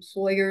that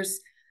employers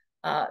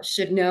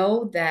should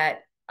know that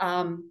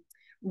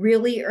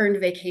really earned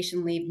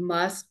vacation leave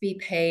must be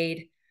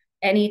paid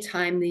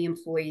anytime the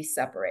employee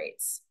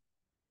separates.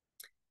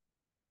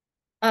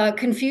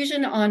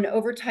 Confusion on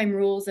overtime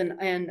rules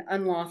and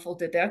unlawful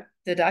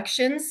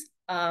deductions.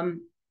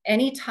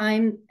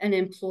 anytime an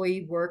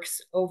employee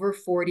works over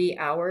 40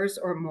 hours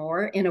or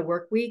more in a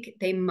work week,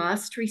 they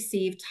must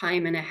receive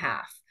time and a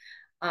half.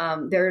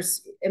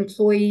 There's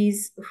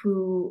employees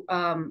who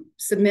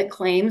submit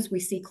claims. We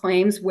see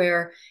claims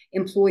where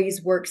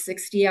employees work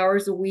 60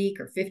 hours a week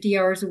or 50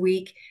 hours a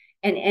week,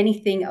 and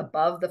anything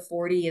above the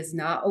 40 is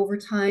not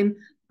overtime.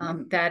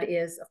 That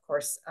is, of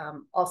course,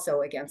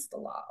 also against the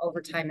law.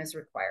 Overtime is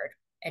required,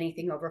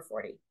 anything over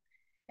 40.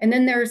 And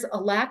then there's a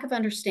lack of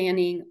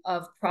understanding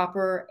of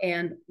proper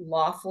and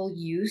lawful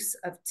use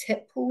of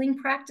tip pooling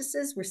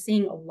practices. We're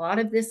seeing a lot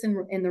of this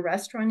in the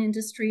restaurant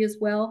industry as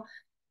well.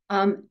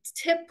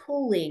 Tip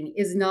pooling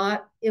is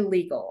not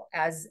illegal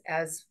as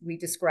we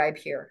describe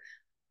here,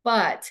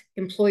 but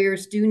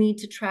employers do need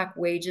to track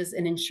wages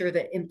and ensure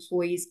that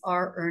employees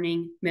are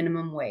earning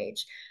minimum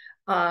wage.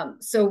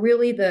 So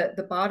really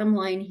the bottom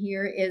line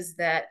here is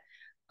that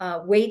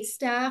wait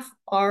staff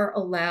are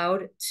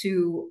allowed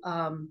to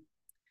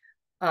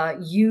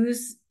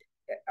use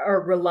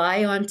or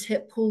rely on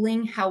tip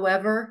pooling.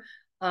 However,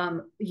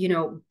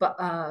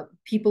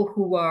 people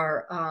who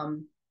are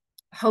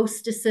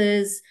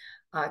hostesses,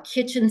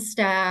 kitchen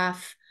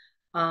staff,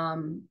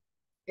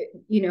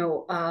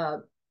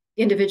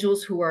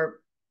 individuals who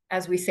are,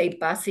 as we say,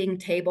 bussing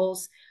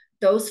tables,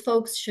 those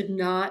folks should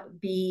not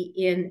be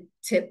in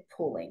tip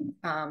pooling.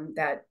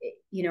 It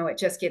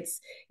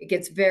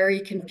gets very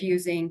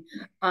confusing.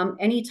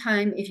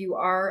 Anytime if you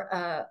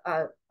are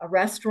a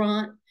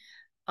restaurant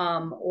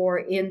or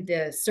in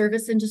the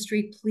service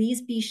industry,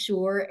 please be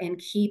sure and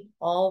keep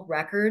all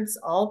records,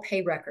 all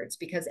pay records,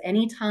 because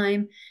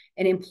anytime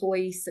an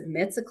employee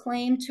submits a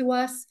claim to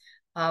us,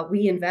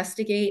 we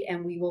investigate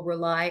and we will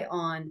rely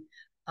on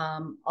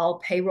all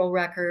payroll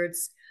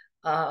records,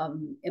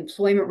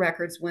 employment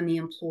records when the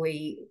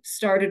employee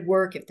started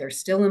work, if they're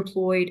still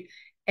employed.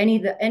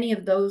 Any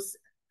of those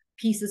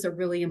pieces are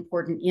really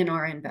important in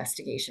our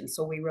investigation,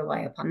 so we rely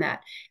upon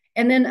that.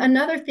 And then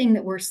another thing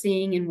that we're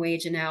seeing in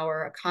wage and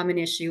hour, a common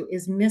issue,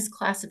 is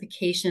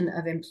misclassification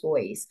of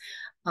employees.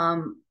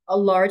 A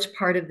large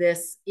part of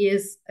this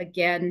is,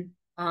 again,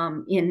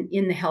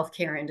 in the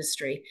healthcare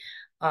industry.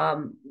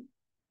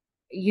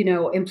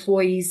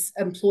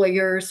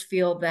 Employers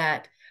feel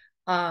that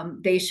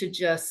they should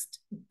just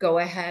go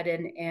ahead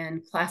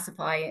and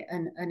classify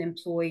an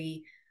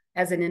employee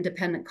as an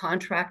independent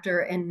contractor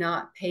and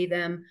not pay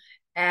them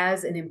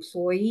as an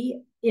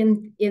employee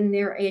in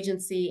their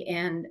agency.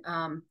 And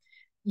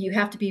you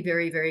have to be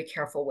very, very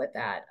careful with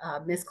that.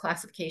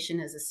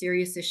 Misclassification is a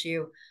serious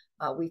issue.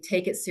 We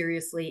take it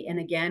seriously. And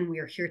again, we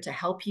are here to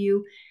help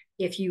you.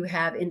 If you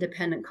have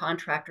independent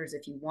contractors,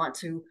 if you want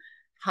to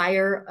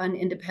hire an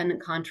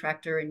independent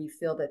contractor and you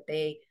feel that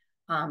they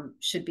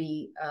should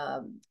be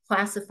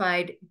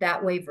classified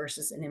that way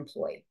versus an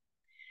employee.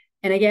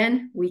 And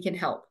again, we can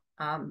help.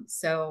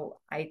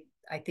 So I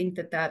think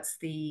that's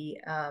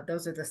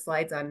those are the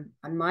slides on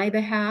my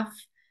behalf.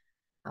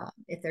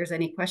 If there's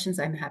any questions,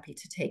 I'm happy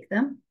to take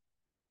them.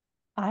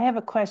 I have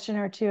a question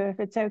or two, if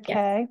it's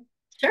okay. Yes.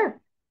 Sure.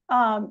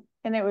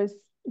 And it was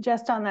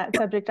just on that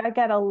subject. I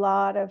get a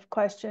lot of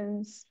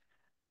questions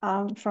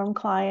from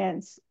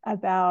clients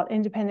about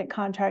independent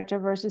contractor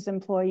versus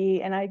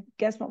employee. And I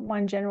guess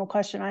one general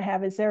question I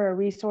have, is there a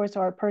resource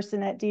or a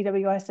person at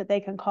DWS that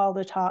they can call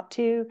to talk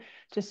to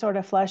sort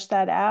of flesh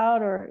that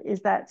out? Or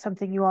is that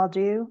something you all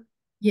do?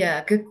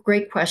 Yeah,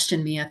 great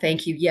question, Mia.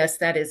 Thank you. Yes,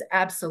 that is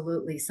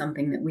absolutely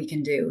something that we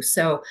can do.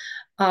 So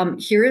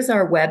here is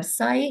our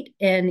website.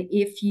 And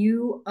if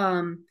you,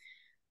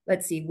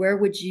 let's see,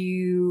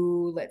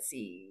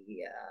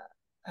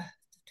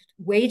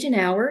 wage and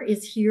hour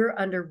is here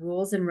under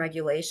rules and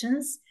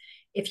regulations.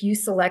 If you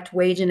select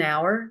wage and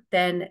hour,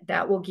 then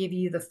that will give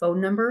you the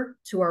phone number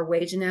to our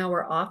wage and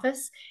hour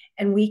office.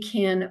 And we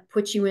can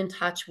put you in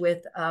touch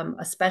with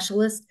a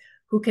specialist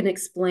who can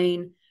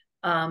explain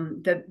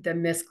the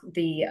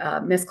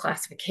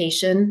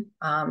misclassification,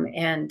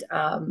 and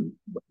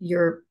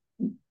your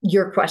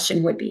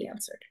question would be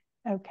answered.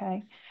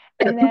 Okay.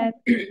 And then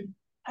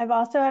I've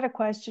also had a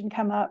question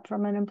come up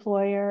from an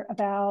employer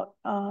about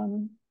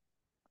when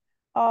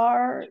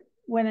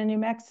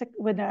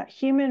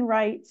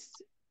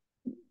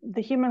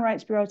the Human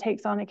Rights Bureau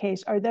takes on a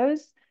case, are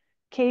those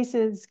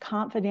cases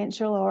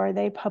confidential or are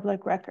they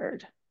public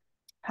record?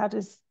 How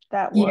does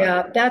that work?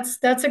 Yeah,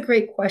 that's a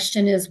great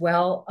question as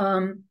well.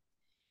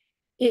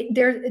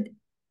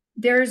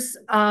 There's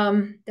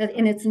and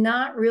it's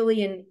not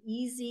really an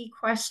easy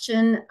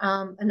question,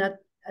 an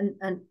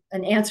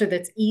answer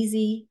that's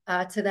easy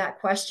to that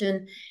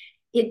question.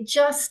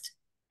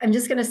 I'm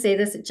just going to say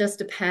this, it just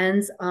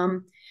depends.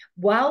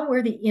 While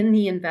we're in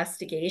the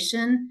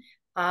investigation,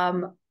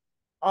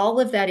 all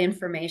of that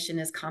information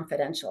is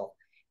confidential.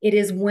 It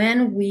is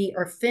when we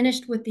are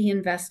finished with the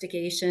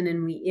investigation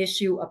and we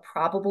issue a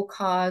probable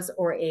cause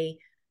or a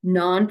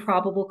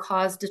non-probable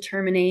cause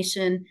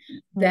determination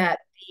that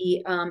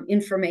the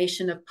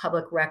Information of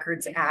Public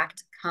Records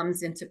Act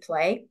comes into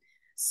play.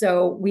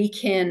 So we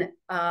can,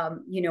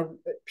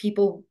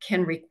 people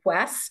can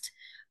request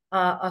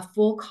a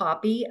full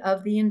copy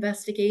of the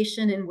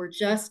investigation, and we're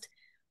just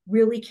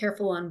really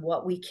careful on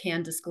what we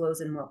can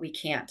disclose and what we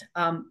can't.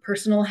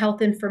 Personal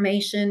health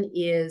information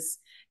is,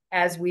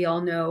 as we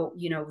all know,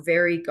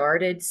 very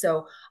guarded.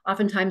 So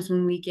oftentimes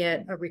when we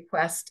get a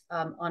request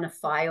on a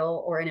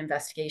file or an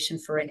investigation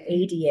for an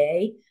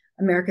ADA,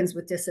 Americans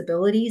with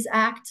Disabilities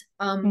Act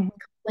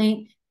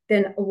complaint,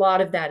 then a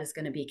lot of that is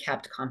going to be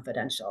kept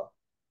confidential.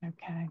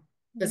 Okay.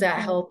 Does that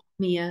help,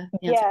 Mia?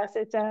 Yes,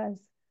 it does.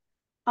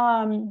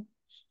 And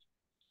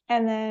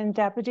then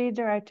Deputy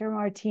Director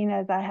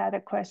Martinez, I had a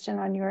question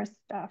on your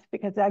stuff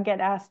because I get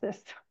asked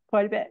this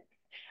quite a bit.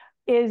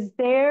 Is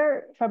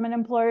there, from an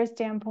employer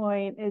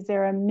standpoint, is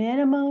there a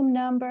minimum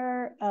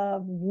number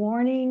of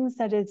warnings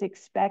that is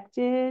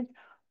expected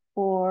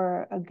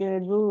or a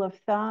good rule of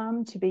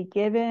thumb to be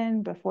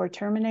given before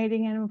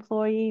terminating an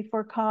employee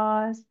for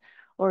cause?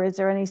 Or is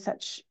there any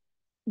such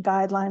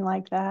guideline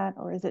like that?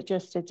 Or is it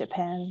just, it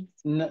depends?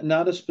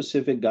 Not a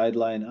specific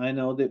guideline. I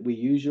know that we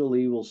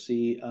usually will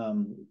see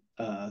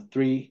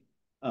three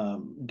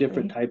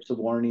different types of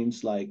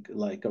warnings, like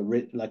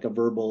a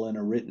verbal and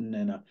a written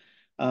and a.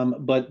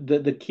 But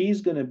the key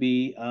is going to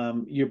be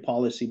your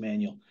policy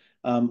manual.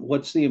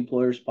 What's the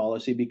employer's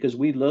policy? Because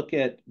we look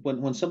at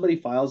when somebody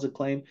files a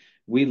claim,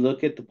 we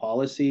look at the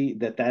policy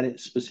that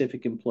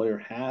specific employer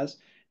has,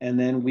 and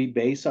then we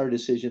base our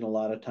decision a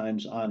lot of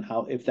times on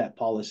if that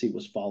policy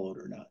was followed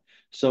or not.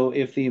 So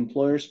if the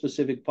employer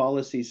specific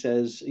policy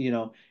says,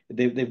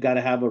 they've got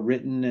to have a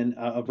written and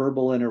a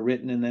verbal and a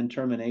written and then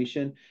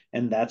termination,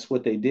 and that's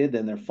what they did,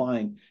 then they're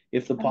fine.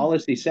 If the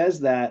policy says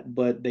that,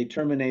 but they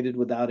terminated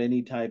without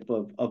any type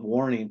of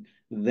warning,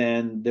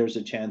 then there's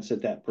a chance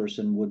that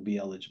person would be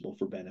eligible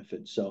for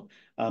benefits. So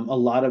a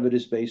lot of it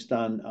is based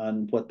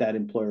on what that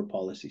employer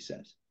policy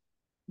says.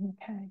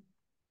 Okay.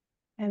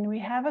 And we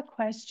have a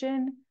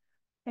question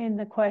in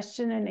the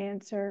question and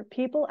answer.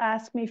 People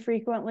ask me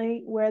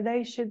frequently where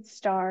they should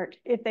start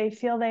if they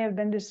feel they have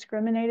been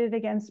discriminated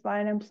against by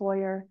an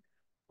employer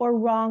or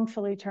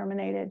wrongfully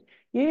terminated.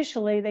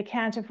 Usually they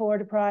can't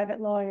afford a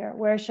private lawyer.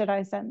 Where should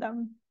I send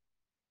them?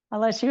 I'll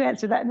let you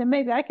answer that, and then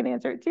maybe I can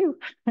answer it too.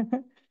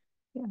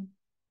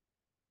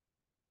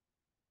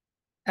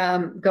 Yeah.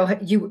 Go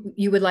ahead.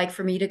 You would like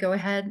for me to go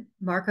ahead,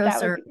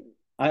 Marcos? Or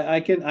I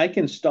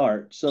can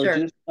start. So sure.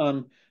 Just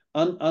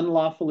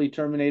unlawfully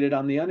terminated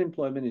on the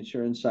unemployment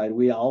insurance side,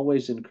 we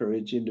always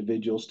encourage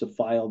individuals to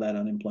file that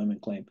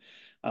unemployment claim,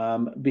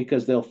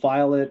 because they'll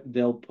file it,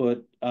 they'll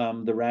put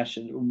the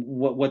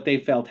what they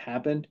felt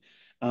happened.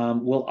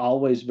 We'll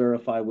always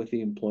verify with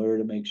the employer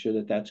to make sure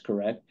that that's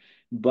correct.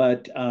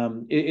 But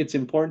it's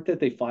important that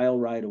they file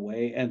right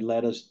away and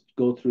let us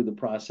go through the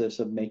process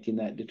of making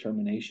that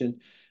determination,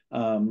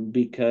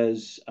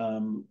 because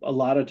a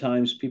lot of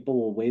times people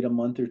will wait a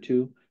month or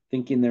two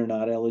thinking they're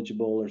not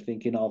eligible or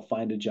thinking I'll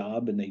find a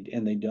job, and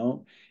they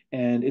don't.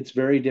 And it's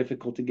very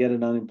difficult to get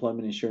an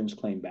unemployment insurance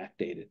claim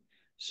backdated.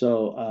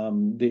 So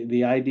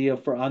the idea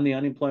for on the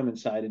unemployment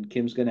side, and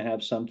Kim's going to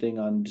have something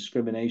on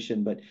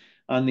discrimination, but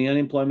on the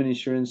unemployment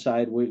insurance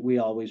side, we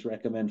always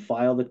recommend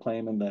file the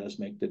claim and let us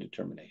make the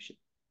determination.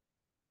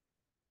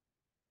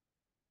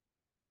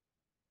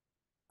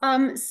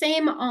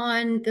 Same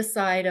on the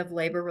side of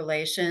labor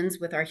relations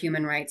with our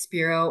Human Rights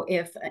Bureau.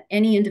 If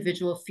any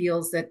individual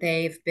feels that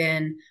they've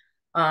been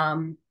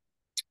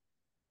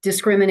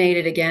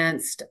discriminated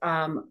against,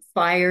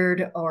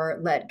 fired, or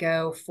let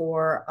go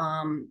for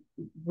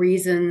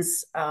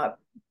reasons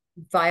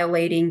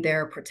violating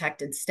their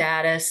protected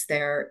status,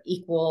 their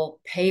equal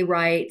pay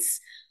rights,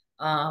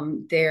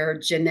 their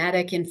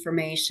genetic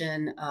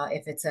information,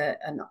 if it's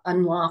an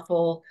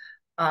unlawful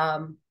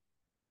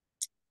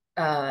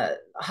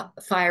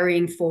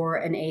firing for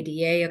an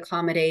ADA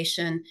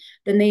accommodation,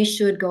 then they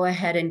should go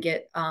ahead and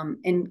get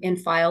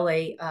and file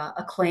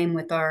a claim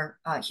with our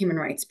Human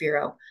Rights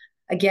Bureau.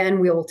 Again,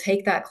 we will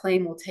take that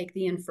claim, we'll take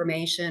the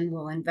information,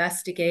 we'll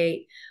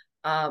investigate.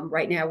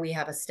 Right now we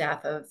have a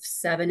staff of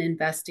 7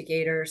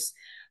 investigators,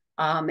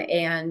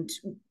 and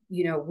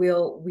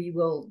we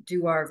will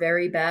do our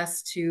very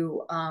best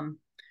to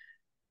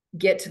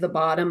get to the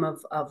bottom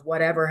of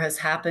whatever has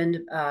happened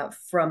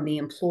from the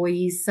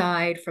employee's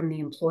side, from the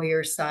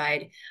employer's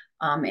side,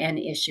 and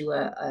issue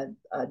a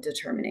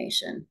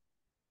determination.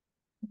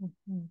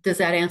 Mm-hmm. Does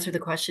that answer the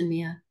question,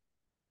 Mia?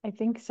 I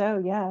think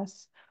so,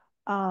 yes.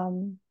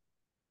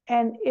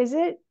 And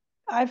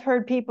I've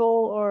heard people,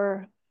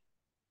 or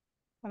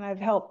when I've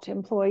helped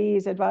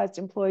employees, advised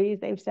employees,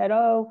 they've said,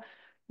 oh,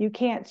 you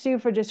can't sue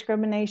for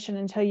discrimination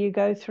until you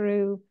go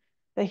through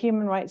the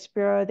Human Rights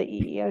Bureau, the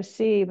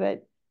EEOC,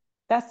 but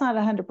that's not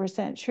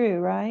 100% true,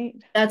 right?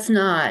 That's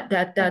not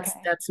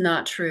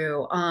not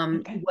true.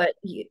 What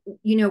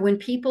when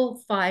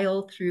people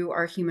file through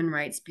our Human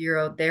Rights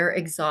Bureau, they're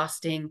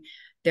exhausting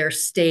their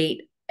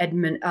state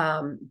admin,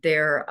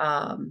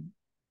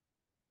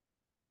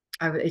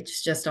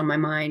 it's just on my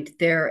mind.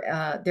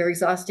 They're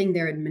exhausting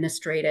their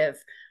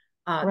administrative,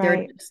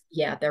 right.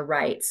 their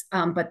rights.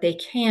 But they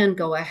can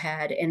go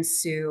ahead and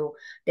sue.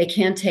 They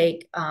can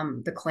take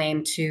the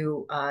claim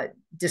to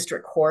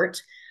district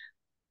court.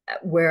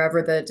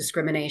 wherever the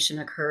discrimination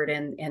occurred,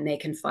 and they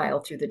can file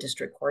through the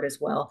district court as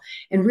well.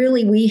 And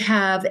really, we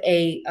have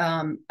a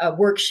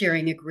work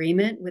sharing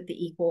agreement with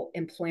the Equal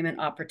Employment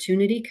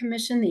Opportunity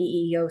Commission, the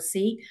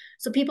EEOC.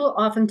 So people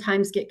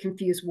oftentimes get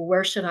confused.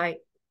 Well,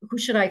 who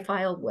should I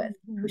file with?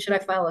 Who should I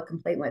file a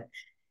complaint with?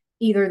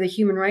 Either the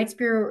Human Rights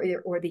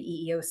Bureau or the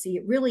EEOC.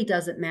 It really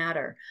doesn't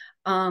matter,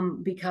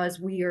 because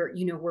we are,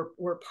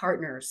 we're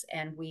partners,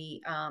 and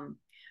we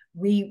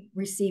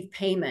receive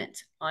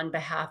payment on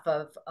behalf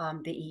of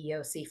the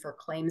EEOC for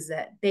claims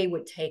that they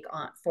would take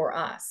on for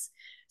us.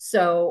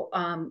 So,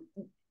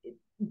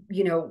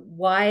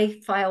 why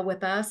file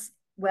with us?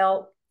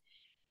 Well,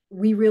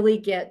 we really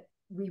do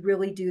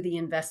the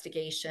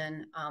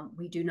investigation.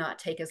 We do not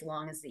take as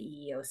long as the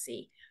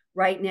EEOC.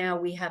 Right now,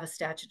 we have a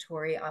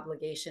statutory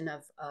obligation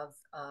of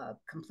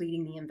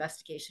completing the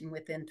investigation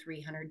within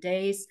 300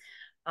 days.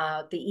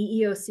 The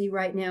EEOC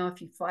right now,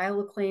 if you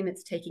file a claim,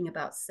 it's taking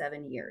about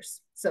 7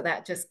 years. So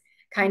that just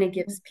kind of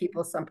gives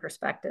people some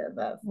perspective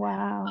of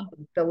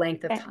the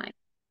length of time.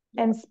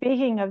 And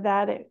speaking of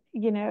that,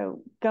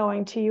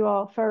 going to you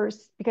all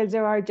first, because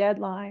there are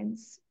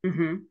deadlines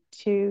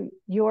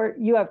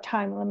you have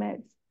time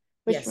limits,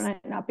 which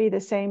might not be the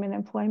same in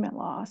employment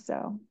law.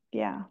 So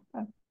yeah,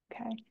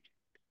 okay.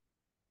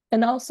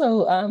 And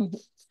also,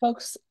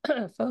 folks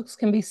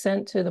can be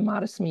sent to the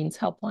Modest Means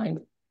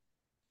Helpline.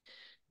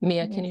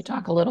 Mia, can you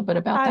talk a little bit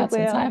about that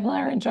since I have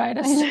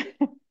laryngitis?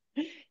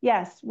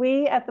 Yes,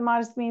 we at the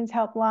Modest Means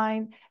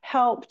Helpline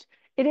helped.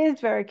 It is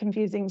very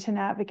confusing to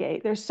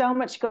navigate. There's so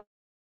much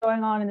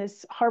going on in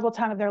this horrible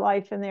time of their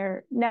life, and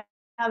now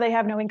they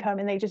have no income,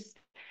 and they just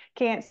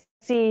can't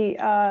see,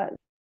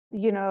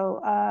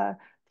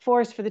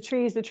 forest for the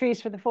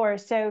trees for the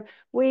forest. So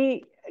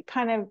we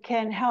kind of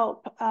can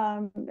help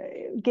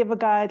give a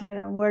guide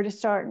on where to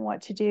start and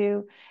what to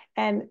do.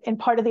 And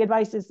part of the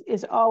advice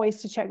is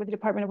always to check with the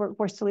Department of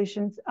Workforce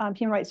Solutions,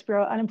 Human Rights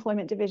Bureau,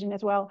 Unemployment Division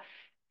as well,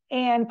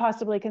 and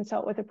possibly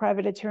consult with a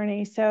private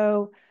attorney.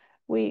 So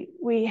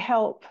we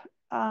help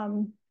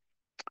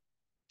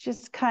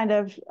just kind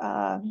of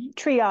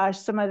triage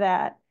some of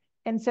that.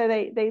 And so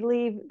they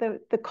leave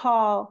the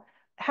call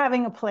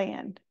having a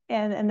plan.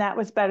 And that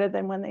was better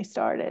than when they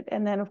started.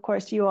 And then, of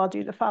course, you all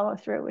do the follow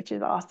through, which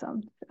is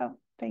awesome. So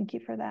thank you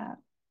for that.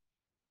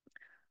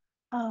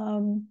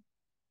 And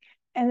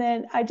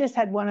then I just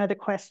had one other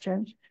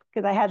question,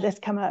 because I had this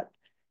come up.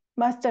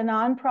 Must a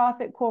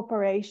nonprofit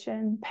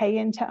corporation pay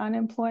into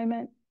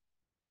unemployment?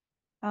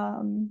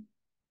 Is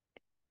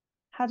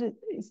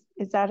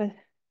that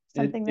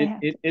something they have?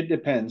 It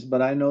depends,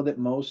 but I know that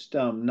most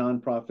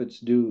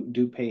nonprofits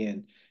do pay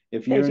in.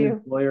 If you're an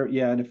employer,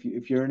 and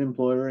if you're an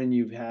employer and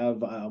you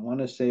have, I want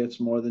to say it's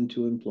more than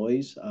 2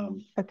 employees.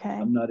 Okay.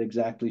 I'm not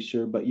exactly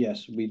sure, but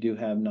yes, we do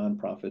have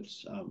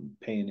nonprofits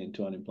paying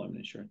into unemployment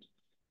insurance.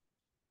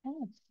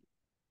 Oh.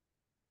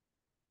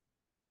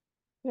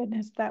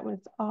 Goodness, that was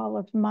all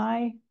of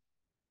my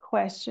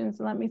questions.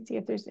 Let me see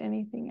if there's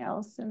anything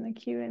else in the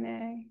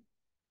Q&A.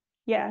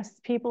 Yes,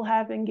 people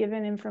have been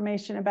given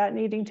information about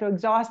needing to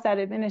exhaust that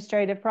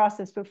administrative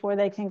process before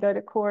they can go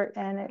to court,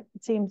 and it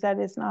seems that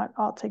is not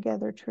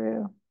altogether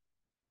true.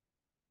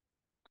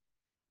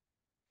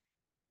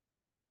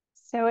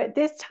 So at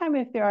this time,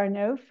 if there are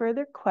no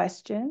further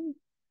questions,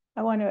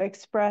 I want to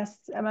express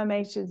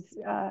MMH's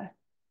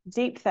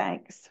deep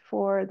thanks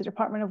for the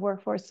Department of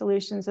Workforce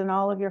Solutions and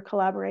all of your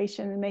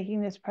collaboration in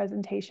making this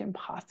presentation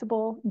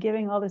possible,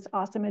 giving all this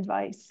awesome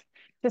advice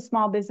to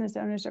small business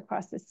owners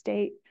across the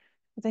state.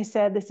 As I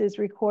said, this is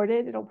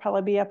recorded. It'll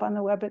probably be up on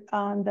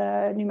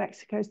the New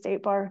Mexico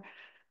State Bar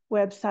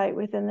website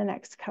within the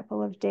next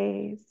couple of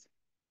days.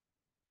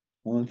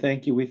 Well, and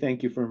thank you. We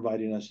thank you for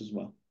inviting us as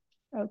well.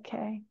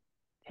 Okay.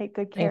 Take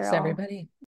good care. Thanks, everybody.